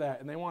receive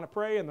that, and they want to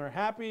pray, and they're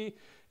happy,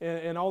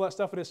 and all that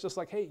stuff. And it's just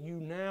like, hey, you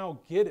now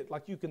get it.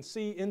 Like you can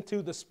see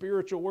into the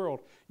spiritual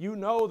world. You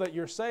know that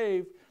you're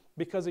saved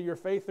because of your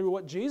faith through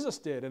what Jesus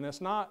did. And it's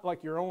not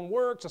like your own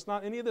works. It's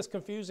not any of this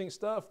confusing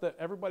stuff that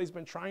everybody's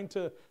been trying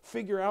to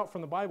figure out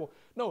from the Bible.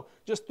 No,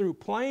 just through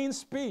plain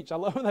speech. I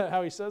love that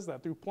how he says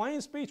that. Through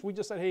plain speech, we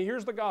just said, hey,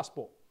 here's the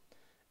gospel.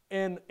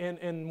 And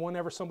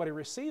whenever somebody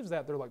receives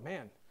that, they're like,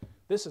 man,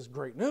 this is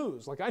great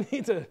news. Like I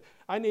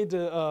need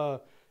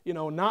to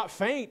not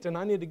faint, and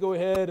I need to go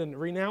ahead and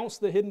renounce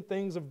the hidden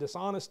things of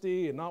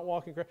dishonesty and not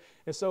walking.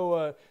 And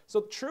so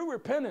true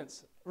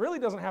repentance really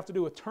doesn't have to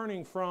do with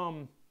turning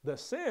from the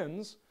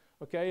sins,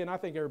 okay, and I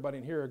think everybody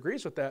in here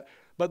agrees with that.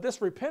 But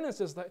this repentance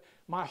is that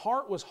my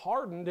heart was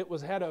hardened,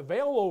 had a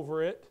veil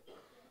over it,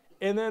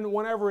 and then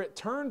whenever it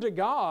turned to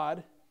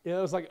God, it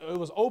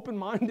was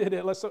open-minded.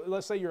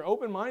 Let's say you're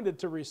open-minded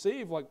to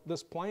receive like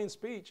this plain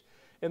speech,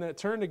 and then it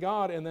turned to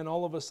God, and then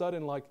all of a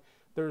sudden like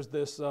there's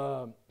this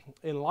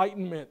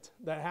enlightenment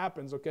that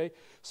happens, okay?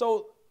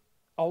 So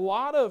a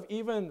lot of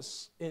even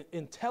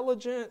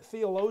intelligent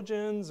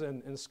theologians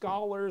and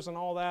scholars and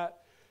all that,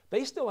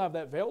 they still have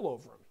that veil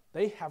over them.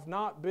 They have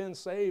not been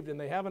saved, and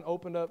they haven't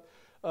opened up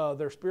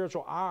their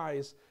spiritual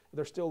eyes.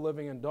 They're still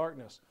living in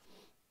darkness.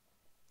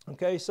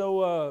 Okay,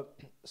 so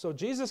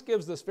Jesus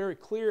gives this very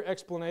clear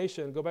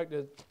explanation. Go back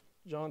to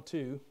John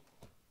 3.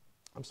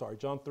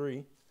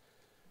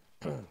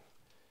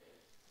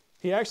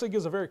 He actually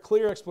gives a very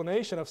clear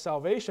explanation of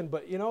salvation,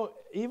 but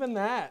even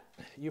that,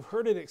 you've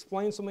heard it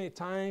explained so many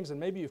times, and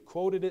maybe you've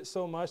quoted it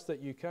so much that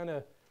you kind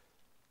of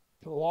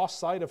lost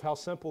sight of how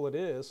simple it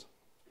is.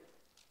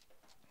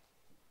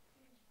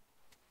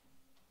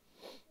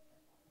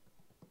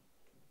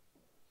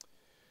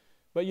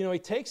 But, he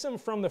takes him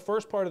from the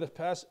first part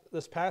of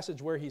this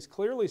passage where he's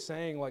clearly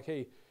saying, like,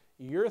 hey,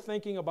 you're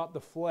thinking about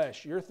the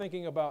flesh. You're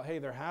thinking about, hey,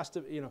 there has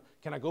to,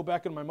 can I go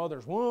back in my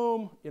mother's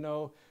womb?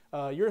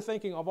 You're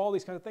thinking of all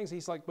these kind of things.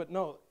 He's like, but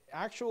no,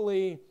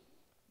 actually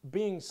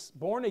being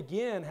born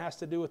again has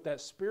to do with that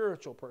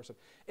spiritual person.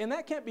 And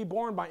that can't be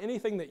born by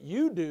anything that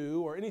you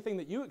do or anything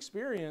that you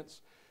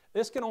experience.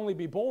 This can only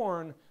be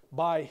born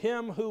by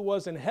him who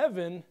was in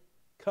heaven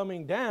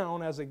coming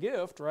down as a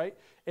gift, right?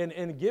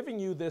 And giving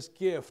you this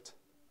gift,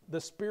 the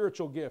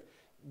spiritual gift.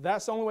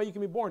 That's the only way you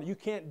can be born. You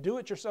can't do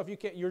it yourself.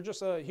 You're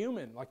just a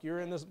human, like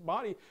you're in this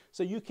body,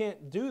 so you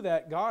can't do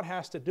that. God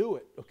has to do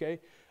it, okay?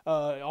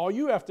 All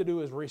you have to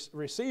do is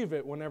receive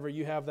it whenever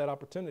you have that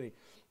opportunity,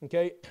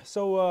 okay?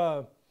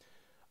 So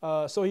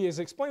he has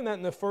explained that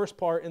in the first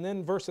part, and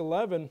then verse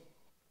 11,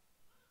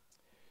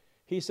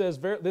 he says,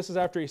 this is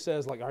after he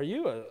says, like, are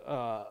you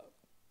a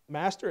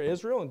master of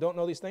Israel and don't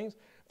know these things?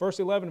 Verse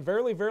 11,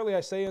 verily, verily,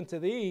 I say unto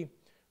thee,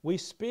 we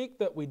speak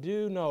that we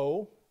do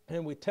know,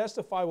 and we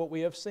testify what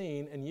we have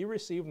seen, and ye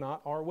receive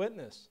not our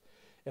witness.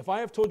 If I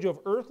have told you of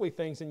earthly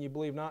things and ye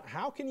believe not,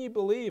 how can ye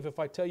believe if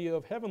I tell you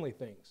of heavenly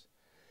things?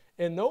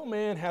 And no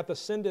man hath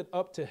ascended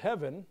up to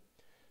heaven,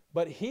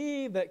 but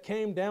he that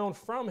came down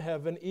from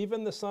heaven,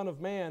 even the Son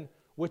of Man,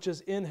 which is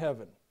in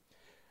heaven.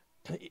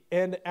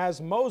 And as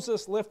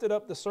Moses lifted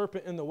up the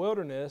serpent in the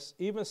wilderness,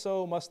 even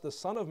so must the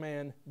Son of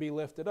Man be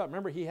lifted up.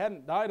 Remember, he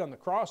hadn't died on the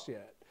cross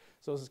yet.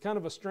 So this is kind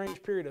of a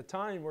strange period of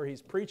time where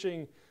he's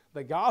preaching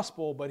the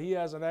gospel, but he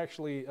hasn't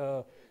actually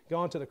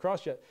gone to the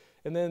cross yet.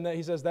 And then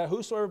he says that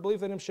whosoever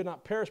believeth in him should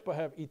not perish but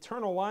have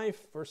eternal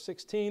life. Verse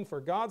 16, for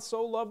God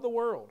so loved the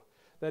world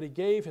that he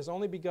gave his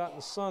only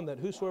begotten Son, that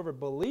whosoever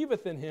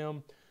believeth in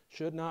him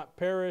should not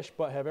perish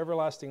but have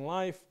everlasting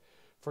life.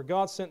 For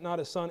God sent not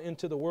his Son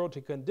into the world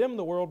to condemn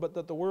the world, but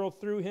that the world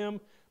through him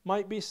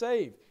might be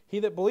saved. He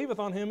that believeth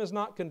on him is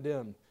not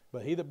condemned,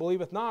 but he that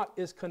believeth not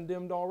is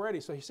condemned already.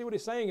 So you see what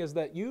he's saying is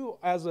that you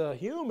as a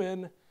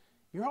human,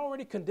 you're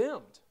already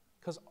condemned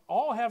because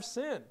all have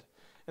sinned.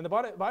 And the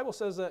Bible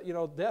says that,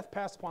 death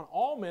passed upon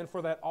all men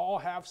for that all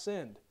have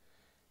sinned.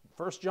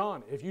 1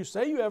 John, if you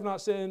say you have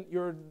not sinned,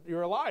 you're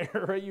a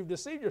liar, right? You've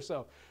deceived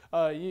yourself.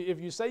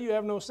 If you say you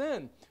have no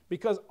sin,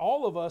 because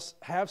all of us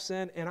have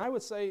sinned, and I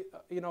would say,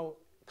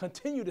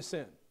 continue to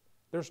sin.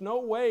 There's no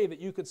way that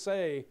you could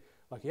say,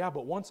 like, yeah,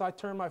 but once I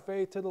turn my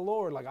faith to the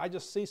Lord, like I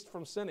just ceased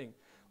from sinning.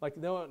 Like,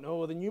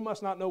 no, then you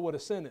must not know what a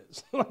sin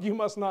is. Like, you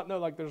must not know,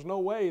 like, there's no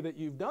way that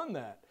you've done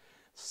that.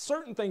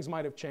 Certain things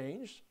might have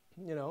changed,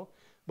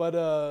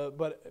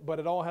 but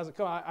it all hasn't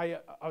come.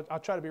 I'll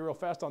try to be real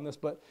fast on this,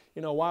 but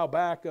a while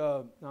back,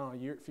 a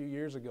few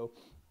years ago,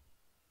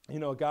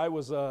 a guy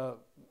was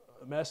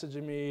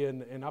messaging me,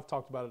 and I've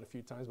talked about it a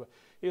few times, but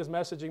he was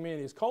messaging me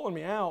and he's calling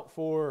me out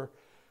for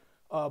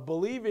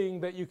believing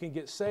that you can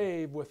get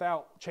saved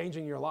without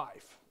changing your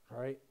life,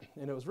 right?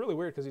 And it was really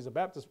weird because he's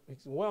a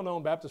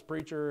well-known Baptist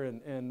preacher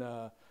and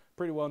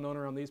pretty well known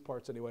around these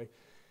parts anyway.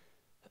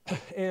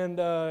 And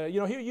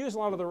he'll use a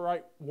lot of the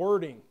right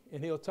wording,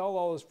 and he'll tell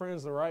all his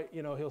friends the right,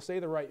 he'll say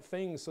the right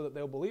things so that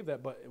they'll believe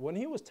that. But when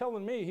he was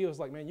telling me, he was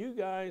like, man, you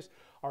guys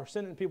are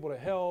sending people to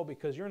hell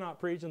because you're not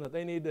preaching that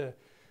they need to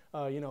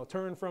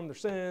turn from their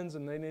sins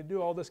and they need to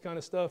do all this kind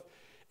of stuff.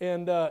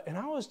 And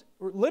I was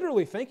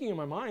literally thinking in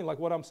my mind, like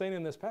what I'm saying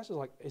in this passage,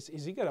 like,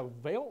 is he got a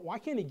veil? Why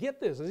can't he get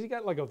this? Has he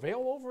got like a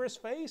veil over his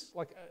face?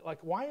 Like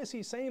why is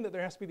he saying that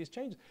there has to be these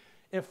changes?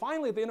 And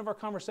finally, at the end of our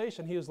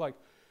conversation, he was like,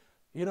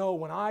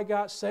 when I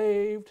got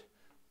saved,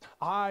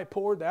 I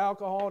poured the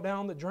alcohol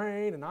down the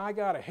drain, and I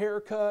got a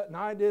haircut, and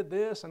I did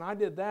this, and I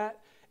did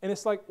that. And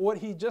it's like what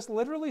he just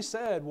literally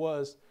said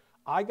was,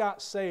 I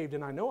got saved,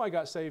 and I know I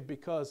got saved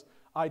because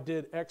I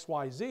did X,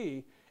 Y,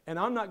 Z, and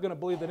I'm not going to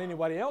believe that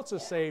anybody else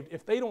is saved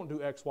if they don't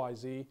do X, Y,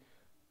 Z.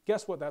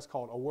 Guess what that's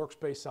called? A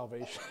works-based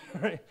salvation,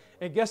 right?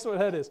 And guess what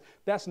that is?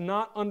 That's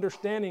not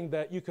understanding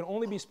that you can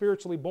only be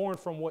spiritually born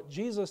from what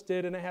Jesus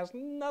did, and it has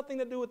nothing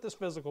to do with this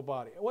physical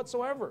body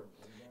whatsoever.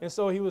 And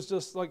so he was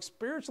just like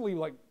spiritually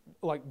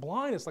like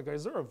blind. It's like,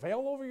 is there a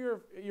veil over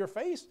your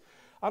face?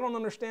 I don't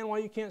understand why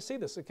you can't see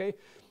this, okay?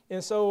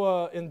 And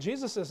so and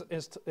Jesus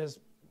is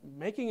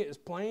making it as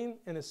plain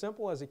and as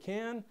simple as he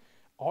can.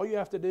 All you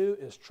have to do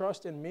is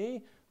trust in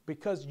me,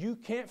 because you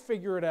can't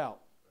figure it out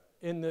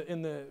in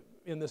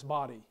this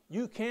body.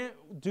 You can't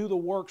do the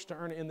works to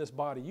earn it in this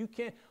body. You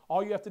can't.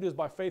 All you have to do is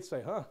by faith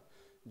say,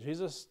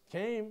 Jesus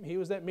came. He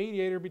was that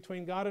mediator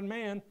between God and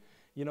man.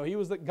 He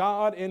was that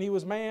God and he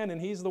was man, and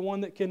he's the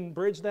one that can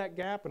bridge that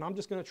gap, and I'm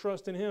just going to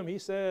trust in him. He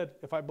said,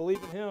 if I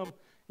believe in him,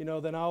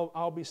 then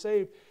I'll be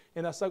saved.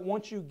 And that's like,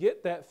 once you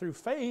get that through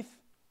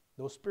faith,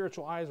 those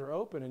spiritual eyes are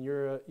open, and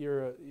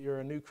you're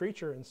a new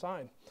creature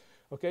inside.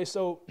 Okay,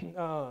 so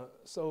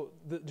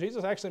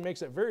Jesus actually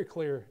makes it very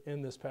clear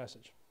in this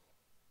passage.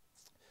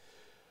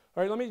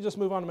 All right, let me just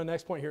move on to my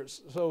next point here.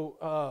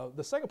 So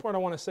the second point I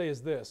want to say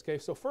is this. Okay,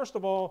 so first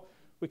of all,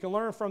 we can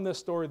learn from this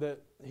story that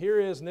here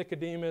is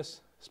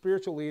Nicodemus,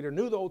 spiritual leader,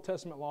 knew the Old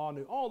Testament law,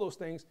 knew all those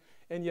things,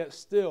 and yet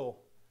still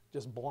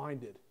just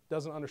blinded,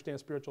 doesn't understand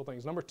spiritual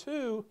things. Number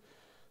two,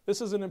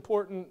 this is an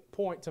important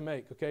point to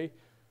make, okay?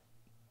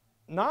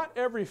 Not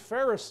every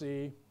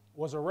Pharisee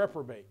was a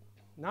reprobate.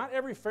 Not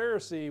every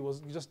Pharisee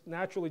was just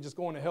naturally just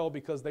going to hell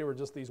because they were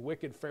just these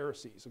wicked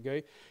Pharisees,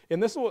 okay?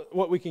 And this is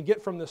what we can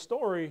get from this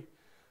story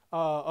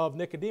of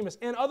Nicodemus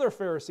and other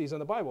Pharisees in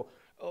the Bible.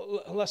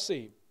 Let's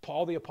see,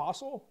 Paul the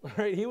Apostle,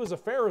 right? He was a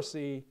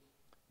Pharisee,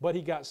 but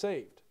he got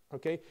saved,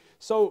 okay?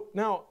 So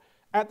now,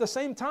 at the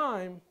same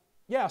time,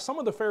 yeah, some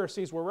of the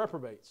Pharisees were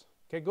reprobates.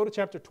 Okay, go to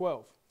chapter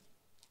 12.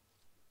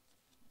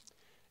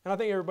 And I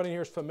think everybody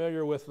here is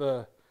familiar with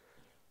the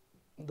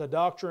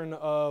doctrine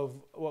of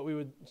what we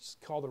would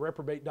call the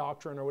reprobate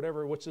doctrine or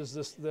whatever, which is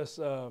this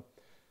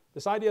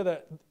idea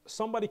that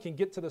somebody can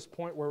get to this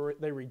point where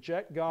they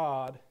reject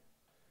God,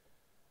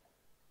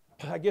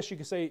 I guess you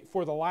could say,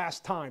 for the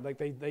last time. Like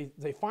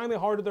they finally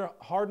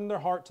harden their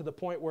heart to the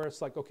point where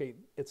it's like, okay,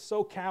 it's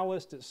so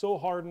calloused, it's so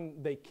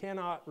hardened, they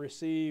cannot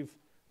receive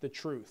the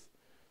truth.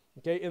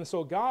 Okay, and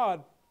so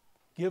God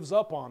gives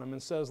up on them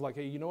and says, like,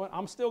 hey, you know what?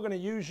 I'm still going to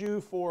use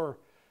you for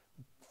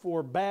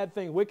bad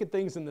things, wicked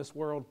things in this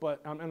world, but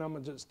I'm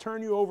going to just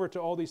turn you over to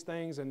all these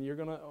things, and you're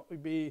going to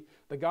be,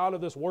 the God of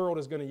this world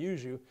is going to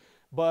use you,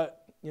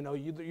 but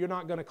you're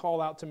not going to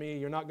call out to me,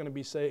 you're not going to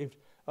be saved,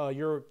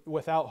 you're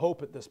without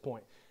hope at this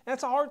point. And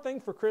it's a hard thing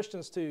for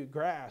Christians to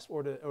grasp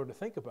or to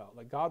think about,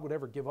 like God would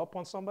ever give up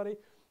on somebody,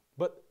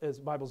 but as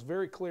the Bible's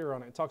very clear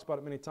on it. It talks about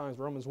it many times,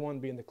 Romans 1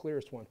 being the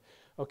clearest one.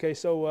 Okay,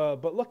 so,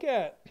 but look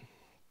at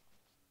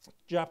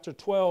chapter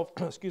 12,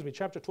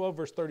 chapter 12,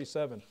 verse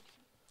 37.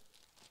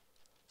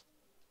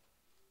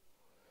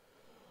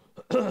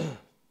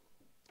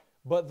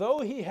 But though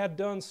he had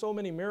done so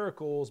many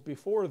miracles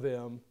before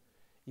them,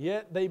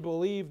 yet they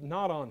believed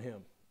not on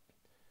him,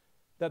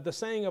 that the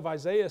saying of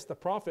Isaiah the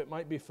prophet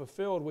might be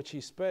fulfilled, which he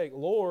spake,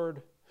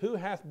 Lord, who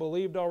hath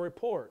believed our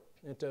report,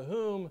 and to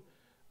whom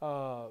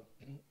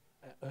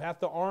hath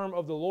the arm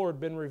of the Lord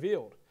been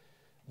revealed?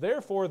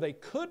 Therefore they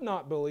could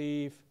not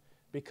believe,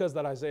 because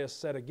that Isaiah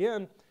said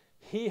again,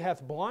 he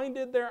hath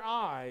blinded their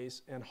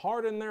eyes and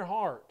hardened their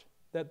heart,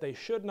 that they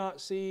should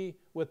not see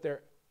with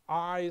their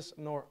eyes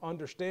nor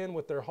understand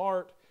with their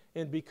heart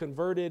and be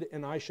converted,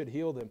 and I should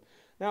heal them.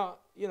 Now,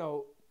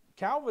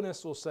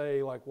 Calvinists will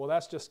say, like, well,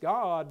 that's just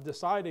God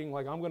deciding,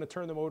 like, I'm going to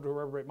turn them over to a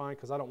reprobate mind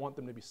because I don't want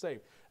them to be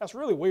saved. That's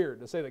really weird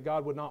to say that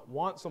God would not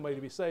want somebody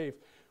to be saved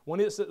when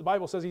the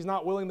Bible says he's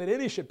not willing that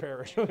any should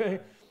perish. Okay?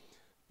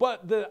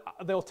 But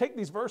they'll take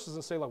these verses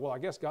and say, like, well, I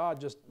guess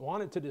God just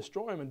wanted to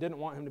destroy him and didn't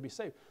want him to be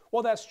saved.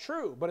 Well, that's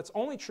true, but it's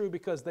only true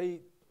because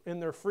they, in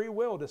their free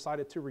will,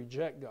 decided to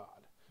reject God.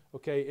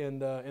 okay,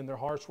 and their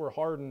hearts were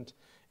hardened,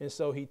 and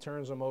so he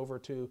turns them over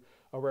to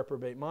a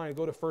reprobate mind.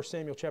 Go to 1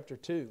 Samuel chapter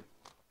 2.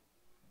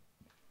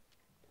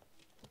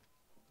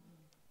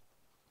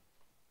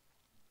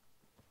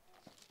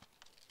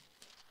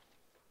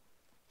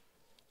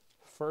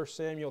 1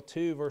 Samuel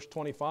 2, verse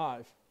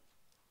 25.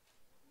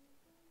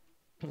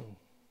 Of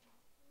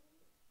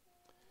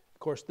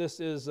course, this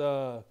is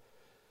the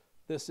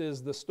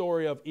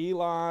story of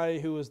Eli,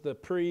 who was the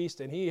priest,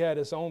 and he had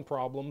his own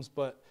problems,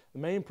 but the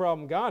main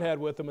problem God had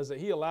with him is that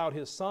he allowed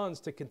his sons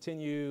to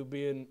continue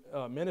being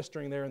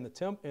ministering there in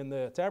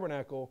the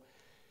tabernacle.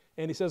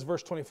 And he says,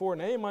 verse 24,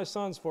 "Nay, my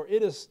sons, for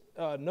it is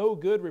no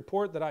good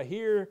report that I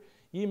hear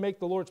ye make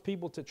the Lord's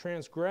people to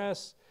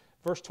transgress."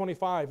 Verse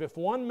 25, "If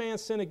one man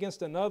sin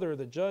against another,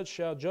 the judge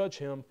shall judge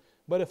him.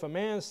 But if a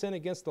man sin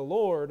against the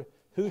Lord,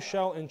 who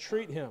shall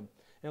entreat him?"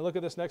 And look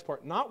at this next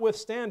part.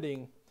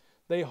 "Notwithstanding,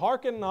 they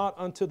hearken not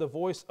unto the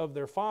voice of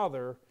their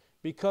father,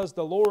 because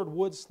the Lord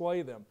would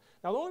slay them."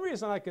 Now, the only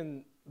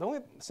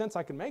sense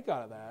I can make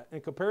out of that,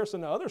 in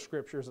comparison to other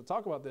scriptures that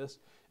talk about this,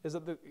 is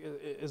that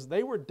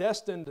they were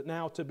destined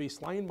now to be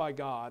slain by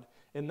God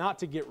and not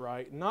to get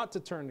right, not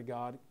to turn to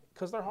God,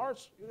 because their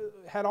hearts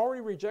had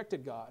already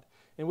rejected God.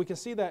 And we can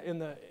see that in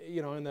the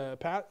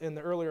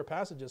earlier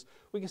passages.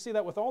 We can see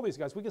that with all these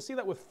guys. We can see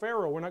that with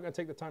Pharaoh. We're not going to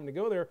take the time to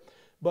go there.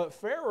 But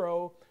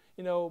Pharaoh,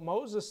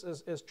 Moses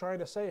is trying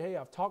to say, hey,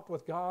 I've talked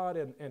with God,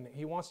 and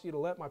he wants you to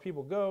let my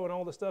people go and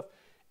all this stuff.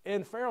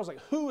 And Pharaoh's like,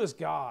 who is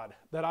God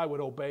that I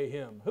would obey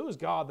him? Who is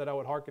God that I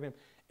would hearken him?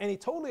 And he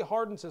totally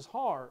hardens his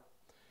heart.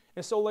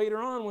 And so later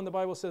on, when the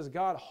Bible says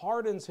God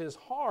hardens his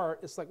heart,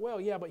 it's like,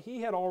 well, yeah, but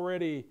he had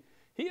already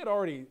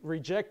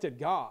rejected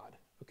God.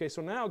 Okay,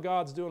 so now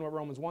God's doing what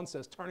Romans 1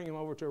 says, turning him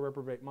over to a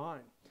reprobate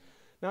mind.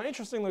 Now,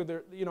 interestingly,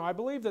 I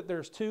believe that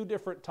there's two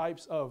different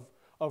types of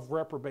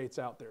reprobates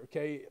out there,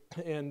 okay?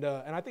 And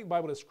I think the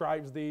Bible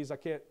describes these. I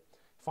can't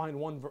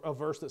find a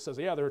verse that says,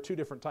 yeah, there are two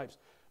different types.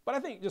 But I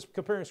think just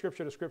comparing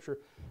Scripture to Scripture,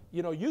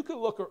 you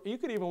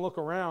could even look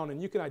around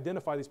and you can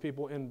identify these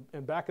people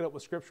and back it up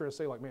with Scripture and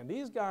say, like, man,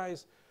 these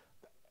guys,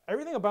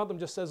 everything about them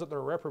just says that they're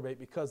a reprobate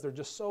because they're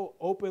just so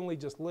openly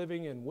just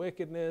living in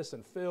wickedness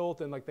and filth,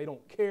 and like they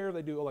don't care.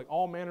 They do like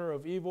all manner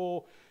of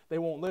evil. They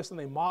won't listen.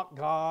 They mock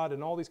God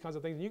and all these kinds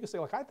of things. And you can say,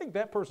 like, I think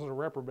that person's a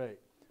reprobate.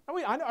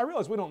 I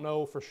realize we don't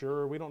know for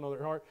sure. We don't know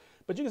their heart.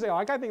 But you can say,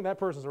 like, I think that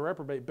person's a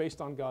reprobate based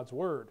on God's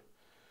word.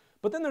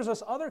 But then there's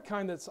this other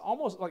kind that's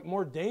almost like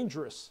more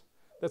dangerous,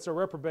 that's a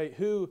reprobate,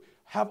 who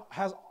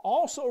has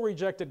also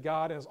rejected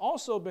God and has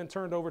also been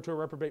turned over to a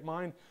reprobate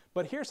mind.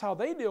 But here's how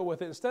they deal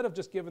with it. Instead of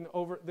just giving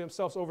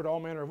themselves over to all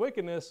manner of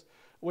wickedness,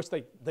 which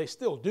they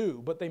still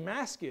do, but they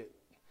mask it.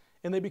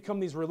 And they become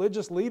these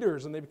religious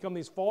leaders, and they become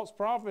these false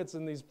prophets,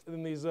 and these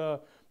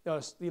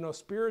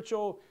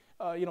spiritual,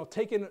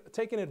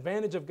 taking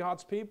advantage of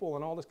God's people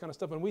and all this kind of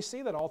stuff. And we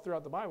see that all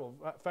throughout the Bible.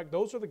 In fact,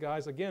 those are the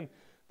guys, again,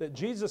 that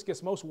Jesus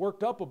gets most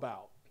worked up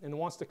about and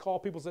wants to call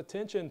people's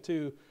attention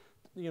to,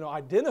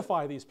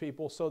 identify these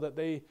people so that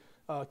they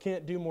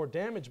can't do more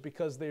damage,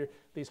 because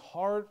they've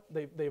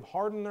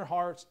hardened their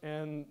hearts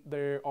and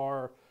they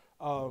are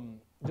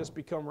just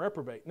become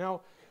reprobate.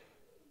 Now,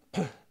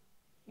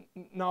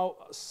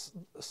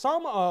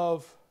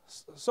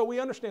 so we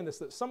understand this,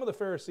 that some of the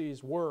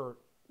Pharisees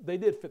they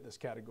did fit this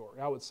category,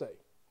 I would say.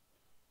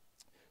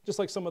 Just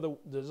like some of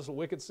the just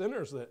wicked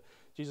sinners that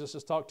Jesus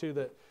just talked to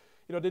that,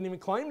 didn't even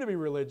claim to be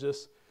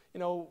religious,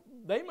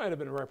 they might have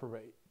been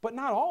reprobate, but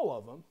not all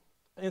of them.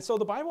 And so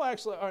the Bible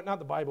actually, not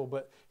the Bible,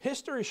 but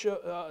history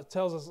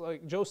tells us,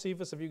 like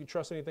Josephus, if you can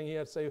trust anything he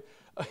had to say,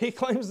 he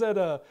claims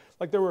that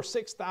there were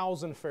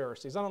 6,000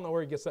 Pharisees. I don't know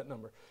where he gets that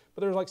number,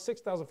 but there was like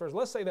 6,000 Pharisees.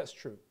 Let's say that's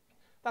true.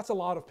 That's a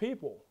lot of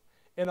people.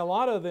 And a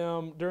lot of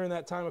them during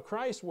that time of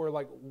Christ were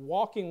like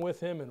walking with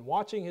him and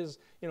watching his,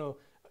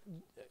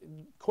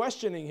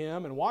 questioning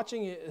him and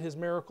watching his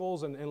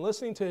miracles and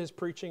listening to his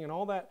preaching and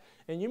all that.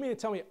 And you mean to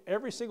tell me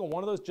every single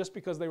one of those, just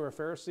because they were a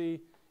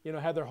Pharisee,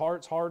 had their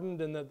hearts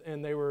hardened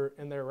and they were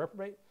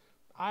reprobate?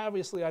 I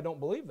don't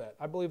believe that.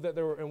 I believe that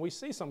and we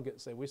see some get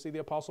saved. We see the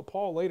Apostle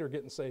Paul later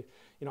getting saved.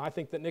 I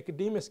think that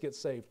Nicodemus gets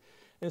saved.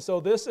 And so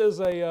this is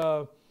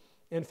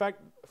in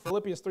fact,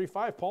 Philippians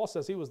 3:5, Paul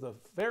says he was the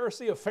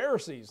Pharisee of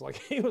Pharisees. Like,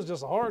 he was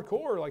just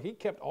hardcore. Like, he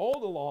kept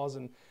all the laws,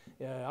 and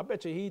I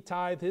bet you he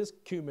tithed his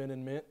cumin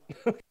and mint.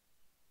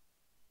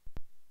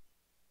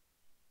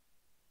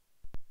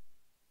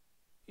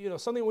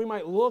 Something we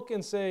might look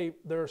and say,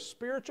 there are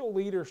spiritual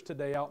leaders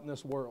today out in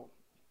this world.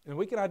 And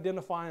we can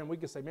identify them. We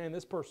can say, man,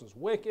 this person's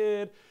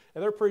wicked,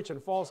 and they're preaching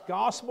false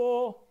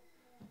gospel.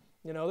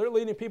 They're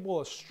leading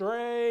people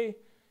astray.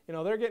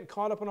 They're getting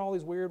caught up in all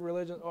these weird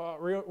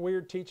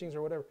weird teachings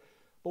or whatever.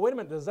 But wait a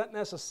minute, does that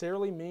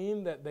necessarily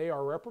mean that they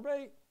are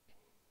reprobate?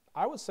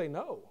 I would say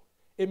no.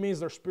 It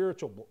means they're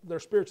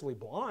spiritually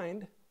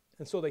blind,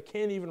 and so they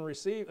can't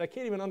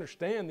even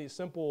understand these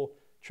simple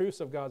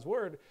truths of God's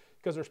word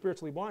because they're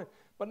spiritually blind,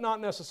 but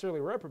not necessarily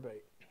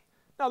reprobate.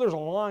 Now, there's a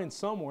line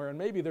somewhere, and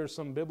maybe there's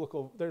some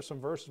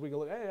verses we can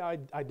look, hey, I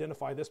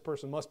identify this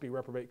person must be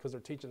reprobate because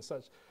they're teaching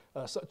such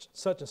and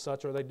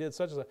such, or they did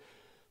such and such.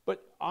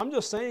 But I'm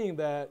just saying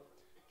that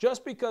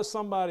just because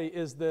somebody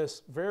is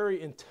this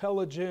very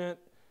intelligent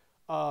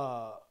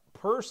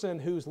person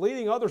who's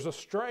leading others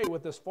astray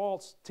with this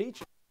false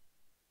teaching,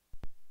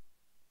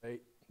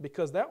 right?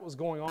 Because that was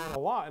going on a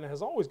lot, and it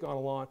has always gone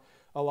on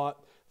a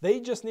lot. They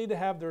just need to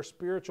have their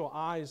spiritual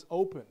eyes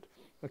opened,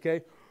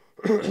 okay?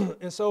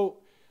 And so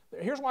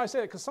here's why I say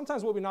it, because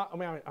sometimes what we not, I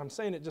mean, I'm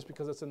saying it just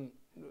because that's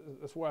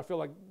where I feel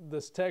like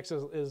this text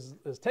is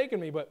taking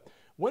me, but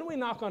when we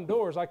knock on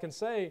doors, I can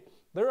say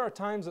there are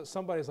times that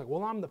somebody's like,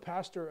 well, I'm the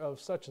pastor of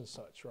such and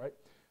such, right?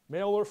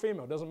 Male or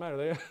female, doesn't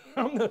matter.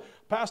 I'm the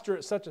pastor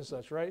at such and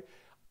such, right?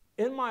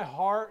 In my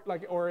heart,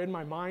 like, or in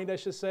my mind, I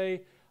should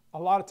say, a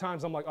lot of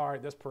times I'm like, all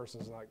right, this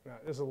person's like, nah,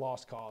 this is a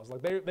lost cause.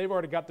 Like they've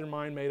already got their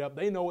mind made up.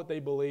 They know what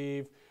they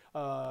believe.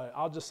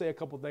 I'll just say a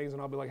couple things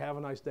and I'll be like, have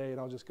a nice day, and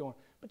I'll just go on.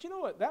 But you know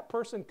what? That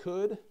person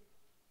could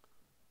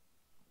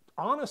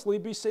honestly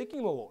be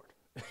seeking the Lord.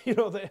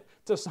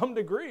 To some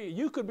degree,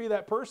 you could be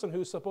that person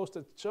who's supposed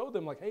to show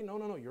them like, hey,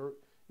 no,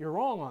 you're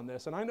wrong on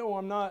this. And I know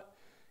I'm not,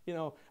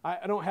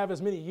 I don't have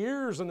as many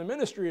years in the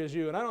ministry as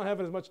you, and I don't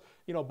have as much,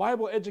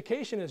 Bible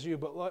education as you,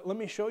 but let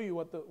me show you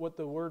what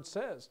the Word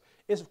says.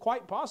 It's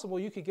quite possible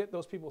you could get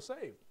those people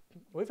saved.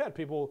 We've had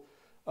people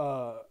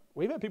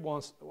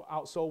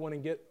out soul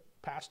winning get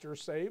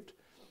pastors saved.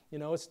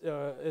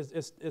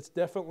 It's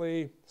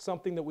definitely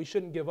something that we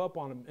shouldn't give up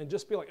on them and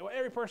just be like, well,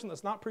 every person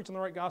that's not preaching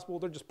the right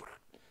gospel,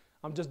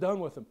 I'm just done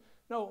with them.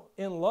 No,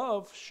 in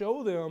love,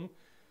 show them,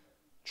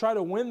 try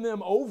to win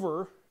them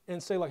over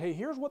and say like, hey,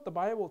 here's what the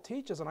Bible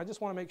teaches, and I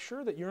just want to make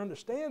sure that you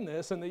understand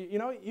this. And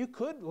you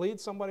could lead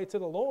somebody to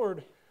the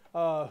Lord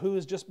who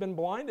has just been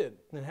blinded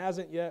and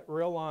hasn't yet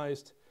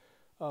realized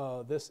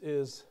this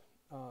is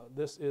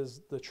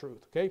the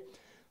truth. Okay,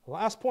 the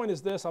last point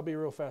is this. I'll be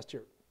real fast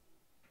here.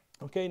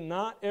 Okay,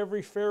 not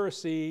every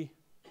Pharisee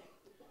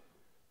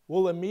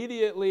will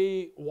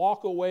immediately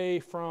walk away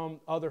from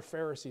other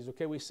Pharisees.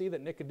 Okay, we see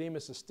that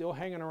Nicodemus is still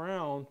hanging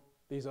around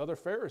these other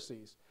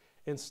Pharisees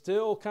and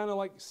still kind of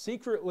like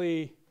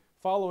secretly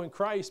following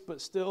Christ, but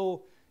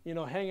still,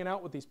 hanging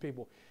out with these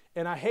people.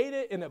 And I hate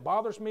it, and it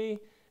bothers me,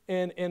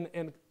 and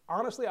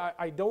honestly,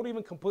 I don't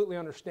even completely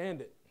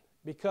understand it,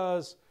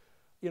 because,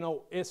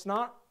 it's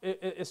not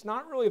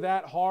really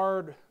that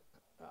hard.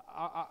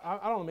 I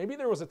don't know, maybe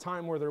there was a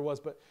time where there was,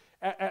 but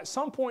at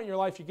some point in your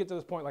life, you get to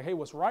this point like, hey,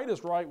 what's right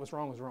is right, what's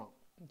wrong is wrong.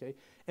 Okay?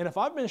 And if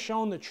I've been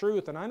shown the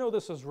truth, and I know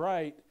this is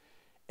right,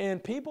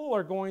 and people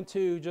are going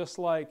to just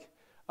like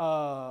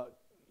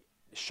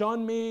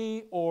shun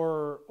me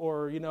or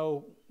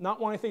not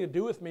want anything to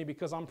do with me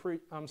because I'm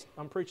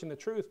preaching the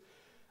truth,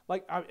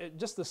 like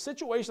just the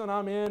situation that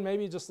I'm in,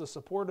 maybe just the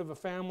support of a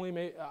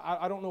family,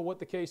 I don't know what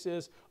the case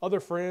is, other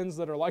friends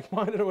that are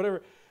like-minded or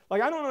whatever.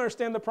 Like, I don't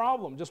understand the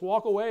problem. Just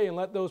walk away and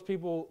let those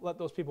people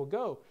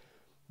go.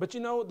 But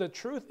the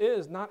truth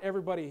is, not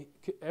everybody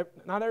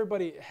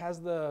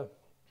has the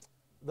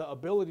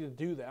ability to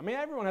do that. I mean,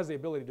 everyone has the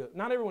ability to do it.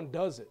 Not everyone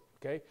does it.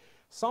 Okay,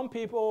 some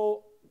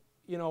people,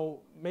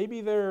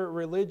 maybe they're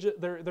religious.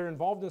 They're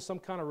involved in some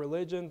kind of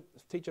religion,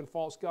 teaching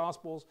false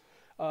gospel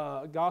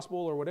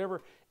or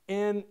whatever.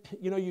 And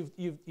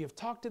you've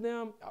talked to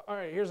them. All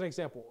right, here's an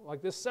example.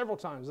 Like this, several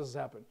times this has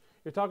happened.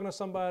 You're talking to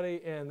somebody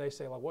and they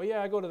say like, well,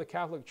 yeah, I go to the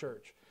Catholic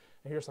Church.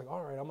 And you're just like,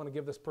 all right, I'm going to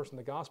give this person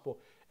the gospel.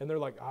 And they're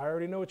like, I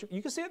already know what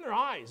you can see it in their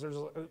eyes. There's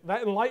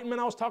that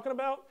enlightenment I was talking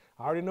about.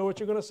 I already know what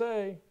you're going to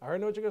say.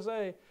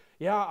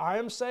 Yeah, I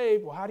am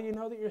saved. Well, how do you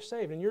know that you're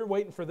saved? And you're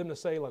waiting for them to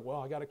say like, well,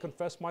 I got to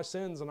confess my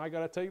sins and I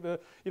got to take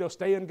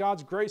stay in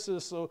God's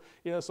graces so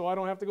I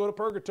don't have to go to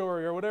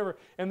purgatory or whatever.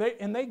 And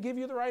they give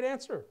you the right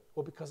answer.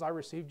 Well, because I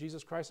received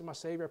Jesus Christ as my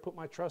Savior, I put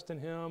my trust in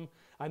Him.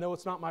 I know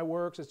it's not my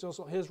works, it's just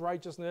His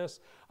righteousness.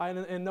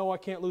 And no, I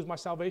can't lose my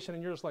salvation.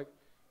 And you're just like,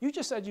 you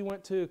just said you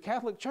went to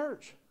Catholic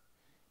church.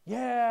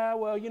 Yeah,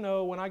 well,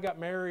 when I got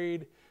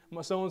married,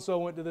 my so-and-so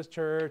went to this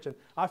church, and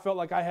I felt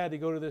like I had to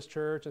go to this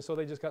church, and so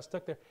they just got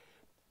stuck there.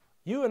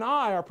 You and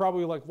I are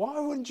probably like, why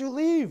wouldn't you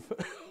leave?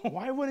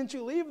 Why wouldn't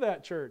you leave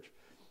that church?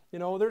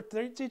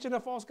 They're teaching a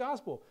false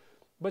gospel.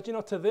 But,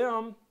 to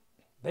them,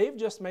 they've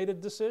just made a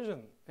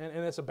decision, and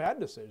it's a bad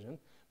decision,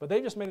 but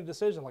they've just made a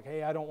decision like,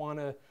 hey, I don't want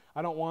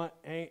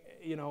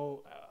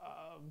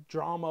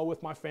drama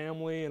with my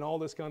family and all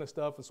this kind of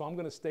stuff, and so I'm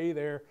going to stay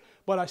there,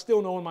 but I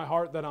still know in my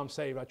heart that I'm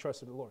saved. I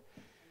trusted the Lord.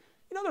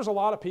 There's a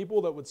lot of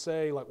people that would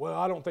say like, well,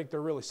 I don't think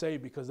they're really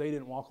saved because they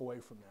didn't walk away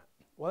from that.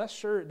 Well,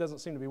 it doesn't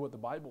seem to be what the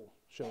Bible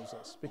shows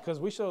us, because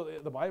we show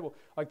the Bible,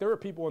 like there were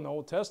people in the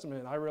Old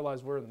Testament, I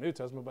realize we're in the New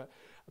Testament, but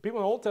people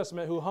in the Old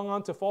Testament who hung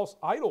on to false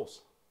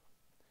idols.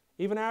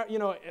 Even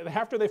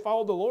after they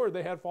followed the Lord,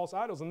 they had false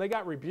idols, and they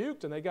got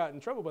rebuked and they got in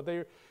trouble, but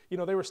they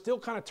were still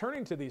kind of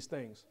turning to these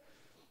things.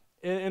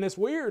 And it's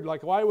weird,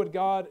 like why would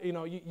God,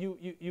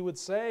 you would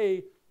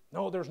say,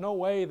 no, there's no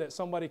way that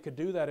somebody could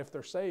do that if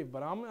they're saved.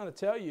 But I'm going to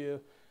tell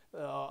you,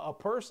 a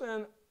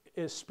person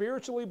is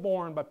spiritually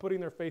born by putting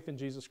their faith in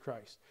Jesus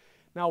Christ.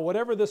 Now,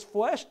 whatever this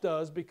flesh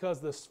does, because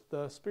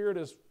the spirit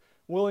is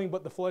willing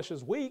but the flesh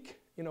is weak,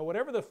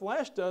 whatever the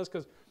flesh does,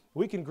 because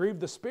we can grieve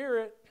the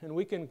spirit and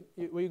we can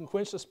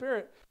quench the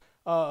spirit,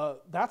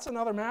 that's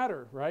another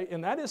matter, right?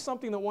 And that is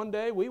something that one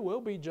day we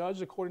will be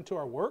judged according to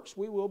our works.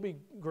 We will be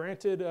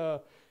granted,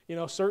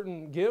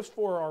 certain gifts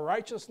for our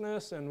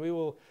righteousness, and we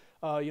will,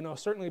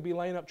 certainly be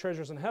laying up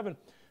treasures in heaven.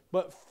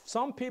 But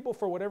some people,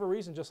 for whatever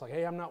reason, just like,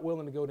 hey, I'm not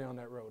willing to go down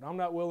that road. I'm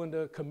not willing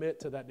to commit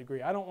to that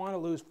degree. I don't want to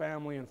lose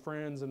family and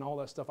friends and all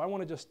that stuff. I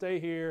want to just stay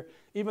here,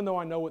 even though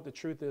I know what the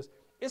truth is.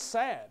 It's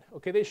sad.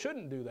 Okay, they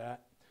shouldn't do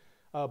that.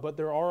 But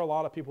there are a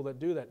lot of people that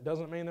do that.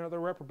 Doesn't mean they're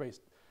reprobates.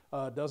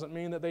 Doesn't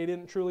mean that they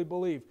didn't truly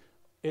believe.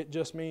 It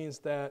just means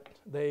that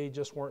they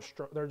just weren't.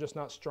 They're just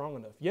not strong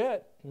enough.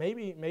 Yet,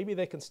 maybe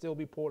they can still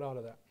be pulled out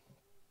of that.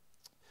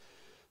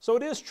 So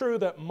it is true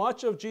that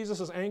much of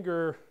Jesus'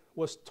 anger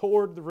was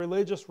toward the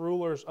religious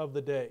rulers of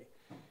the day,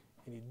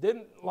 and he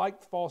didn't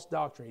like false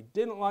doctrine. He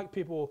didn't like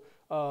people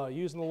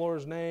using the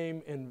Lord's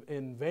name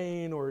in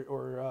vain,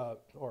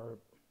 or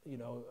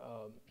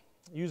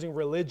using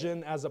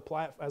religion as a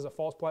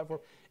false platform.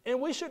 And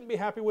we shouldn't be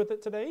happy with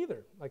it today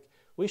either. Like,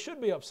 we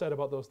should be upset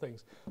about those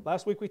things.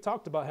 Last week we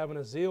talked about having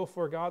a zeal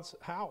for God's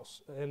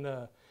house,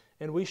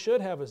 and we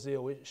should have a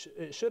zeal.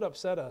 It should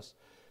upset us.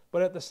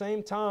 But at the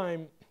same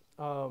time,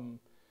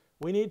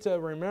 we need to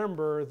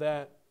remember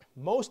that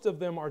most of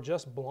them are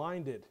just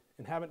blinded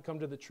and haven't come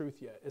to the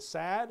truth yet. It's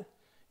sad,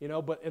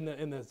 but in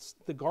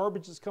the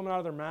garbage that's coming out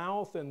of their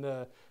mouth, and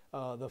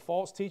the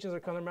false teachings that are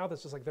coming out of their mouth,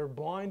 it's just like they're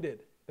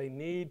blinded. They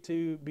need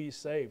to be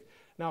saved.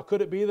 Now,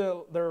 could it be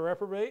that they're a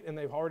reprobate and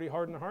they've already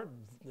hardened their heart?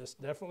 It's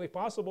definitely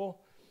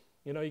possible.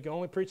 You can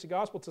only preach the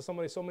gospel to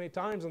somebody so many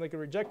times, and they can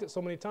reject it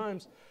so many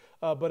times,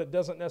 but it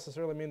doesn't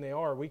necessarily mean they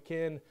are. We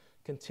can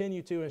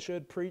continue to and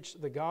should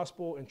preach the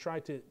gospel and try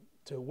to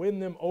win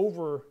them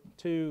over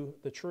to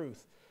the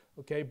truth.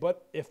 Okay,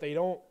 but if they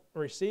don't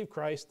receive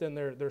Christ, then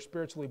they're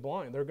spiritually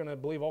blind. They're going to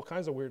believe all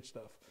kinds of weird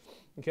stuff.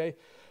 Okay,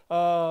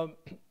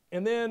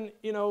 and then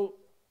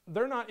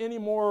they're not any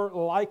more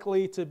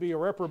likely to be a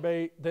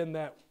reprobate than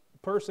that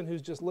person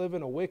who's just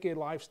living a wicked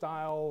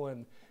lifestyle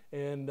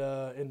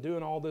and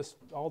doing all this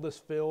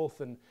filth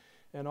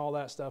and all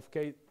that stuff.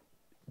 Okay,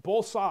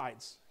 both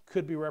sides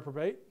could be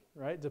reprobate,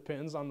 right?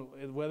 Depends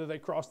on whether they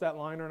cross that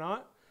line or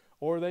not,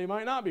 or they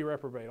might not be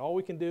reprobate. All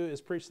we can do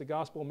is preach the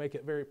gospel, make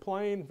it very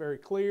plain, very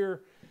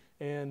clear,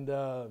 and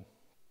don't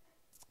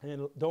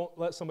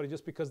let somebody,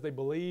 just because they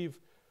believe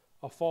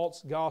a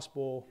false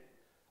gospel,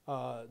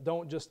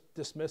 don't just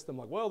dismiss them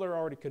like, well, they're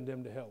already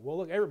condemned to hell. Well,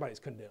 look, everybody's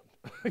condemned,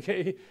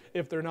 okay,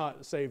 if they're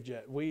not saved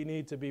yet. We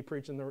need to be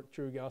preaching the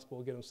true gospel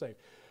to get them saved.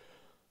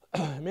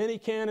 Many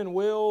can and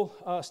will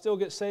still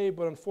get saved,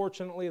 but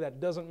unfortunately that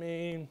doesn't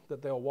mean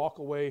that they'll walk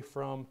away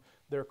from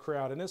their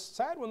crowd. And it's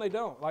sad when they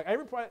don't. Like,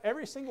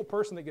 every single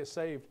person that gets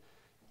saved,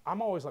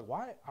 I'm always like,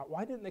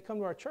 why didn't they come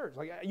to our church?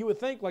 Like, you would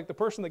think, like, the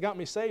person that got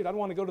me saved, I'd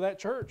want to go to that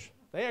church.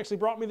 They actually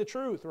brought me the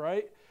truth,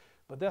 right?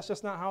 But that's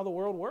just not how the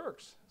world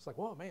works. It's like,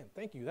 well, man,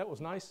 thank you. That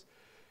was nice.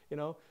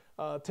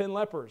 10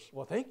 lepers.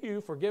 Well, thank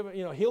you for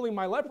healing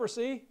my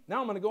leprosy.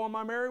 Now I'm going to go on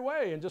my merry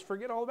way and just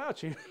forget all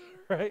about you,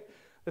 right?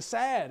 It's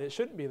sad. It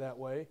shouldn't be that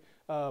way,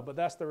 but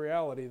that's the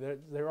reality.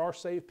 There are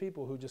saved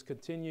people who just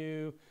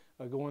continue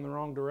going the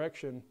wrong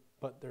direction,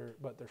 but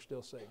they're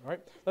still saved. All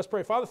right, let's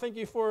pray. Father, thank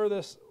you for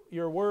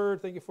your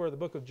word. Thank you for the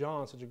book of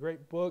John, such a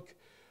great book.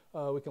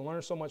 We can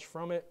learn so much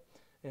from it,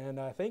 and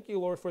I thank you,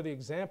 Lord, for the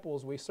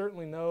examples. We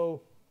certainly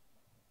know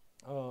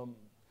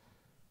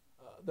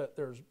that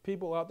there's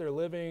people out there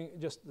living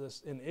just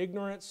in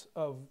ignorance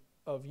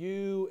of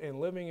you, and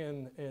living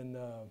in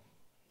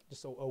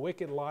just a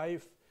wicked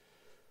life,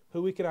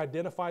 who we can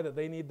identify that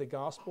they need the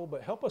gospel.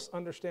 But help us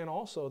understand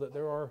also that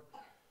there are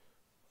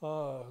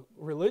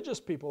religious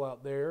people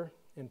out there,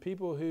 and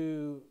people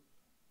who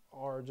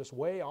are just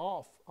way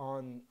off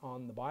on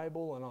the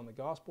Bible and on the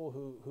gospel,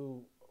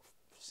 who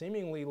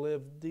seemingly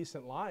live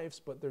decent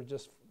lives, but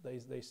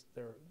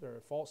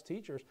they're false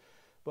teachers.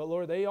 But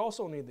Lord, they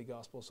also need the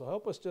gospel. So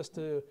help us just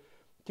to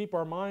keep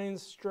our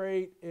minds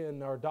straight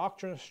and our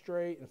doctrine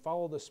straight and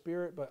follow the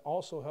Spirit, but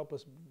also help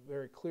us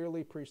very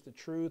clearly preach the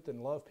truth and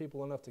love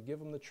people enough to give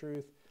them the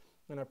truth.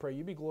 And I pray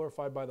you be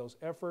glorified by those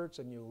efforts,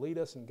 and you lead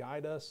us and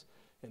guide us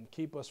and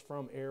keep us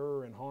from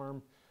error and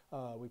harm.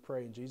 We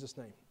pray in Jesus'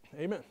 name.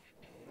 Amen.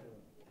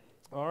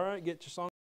 All right, get your song.